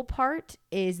nipple part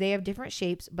is they have different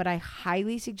shapes, but I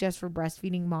highly suggest for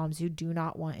breastfeeding moms who do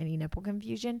not want any nipple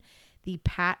confusion, the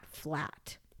Pat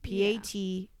Flat.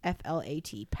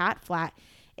 PATFLAT. Pat Flat.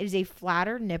 It is a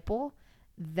flatter nipple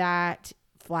that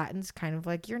flattens kind of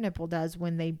like your nipple does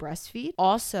when they breastfeed.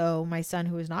 Also, my son,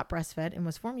 who is not breastfed and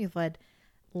was formula fed,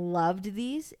 loved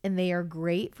these, and they are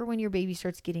great for when your baby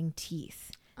starts getting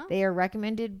teeth. Oh. They are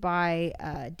recommended by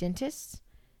dentists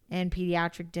and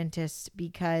pediatric dentists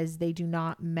because they do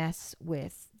not mess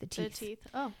with the teeth.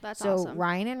 Oh, that's so awesome.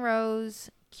 Ryan and Rose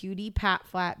Cutie Pat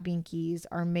Flat Binkies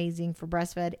are amazing for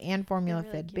breastfed and formula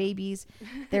Really fed cute. babies.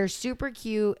 They're super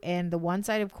cute, and the one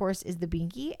side, of course, is the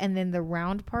binky, and then the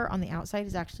round part on the outside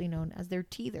is actually known as their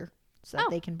teether, so that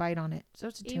they can bite on it. So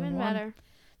it's a Even 2-in-1. better.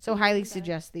 So Even highly better.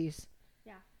 suggest these.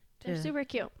 Yeah, they're super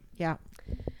cute. Yeah.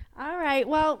 All right.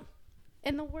 Well,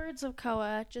 in the words of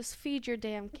Koa, just feed your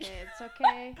damn kids,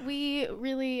 okay? We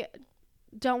really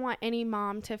don't want any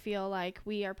mom to feel like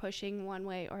we are pushing one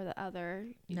way or the other.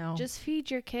 No. Just feed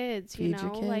your kids, Feed you know?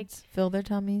 your kids. Like, fill their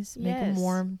tummies. Make them Yes,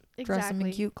 warm. Dress them in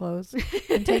exactly. cute clothes.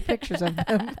 And take pictures of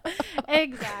them.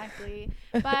 Exactly.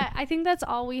 But I think that's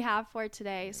all we have for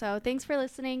today. So thanks for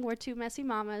listening. We're two messy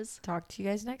mamas. Talk to you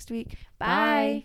guys next week. Bye.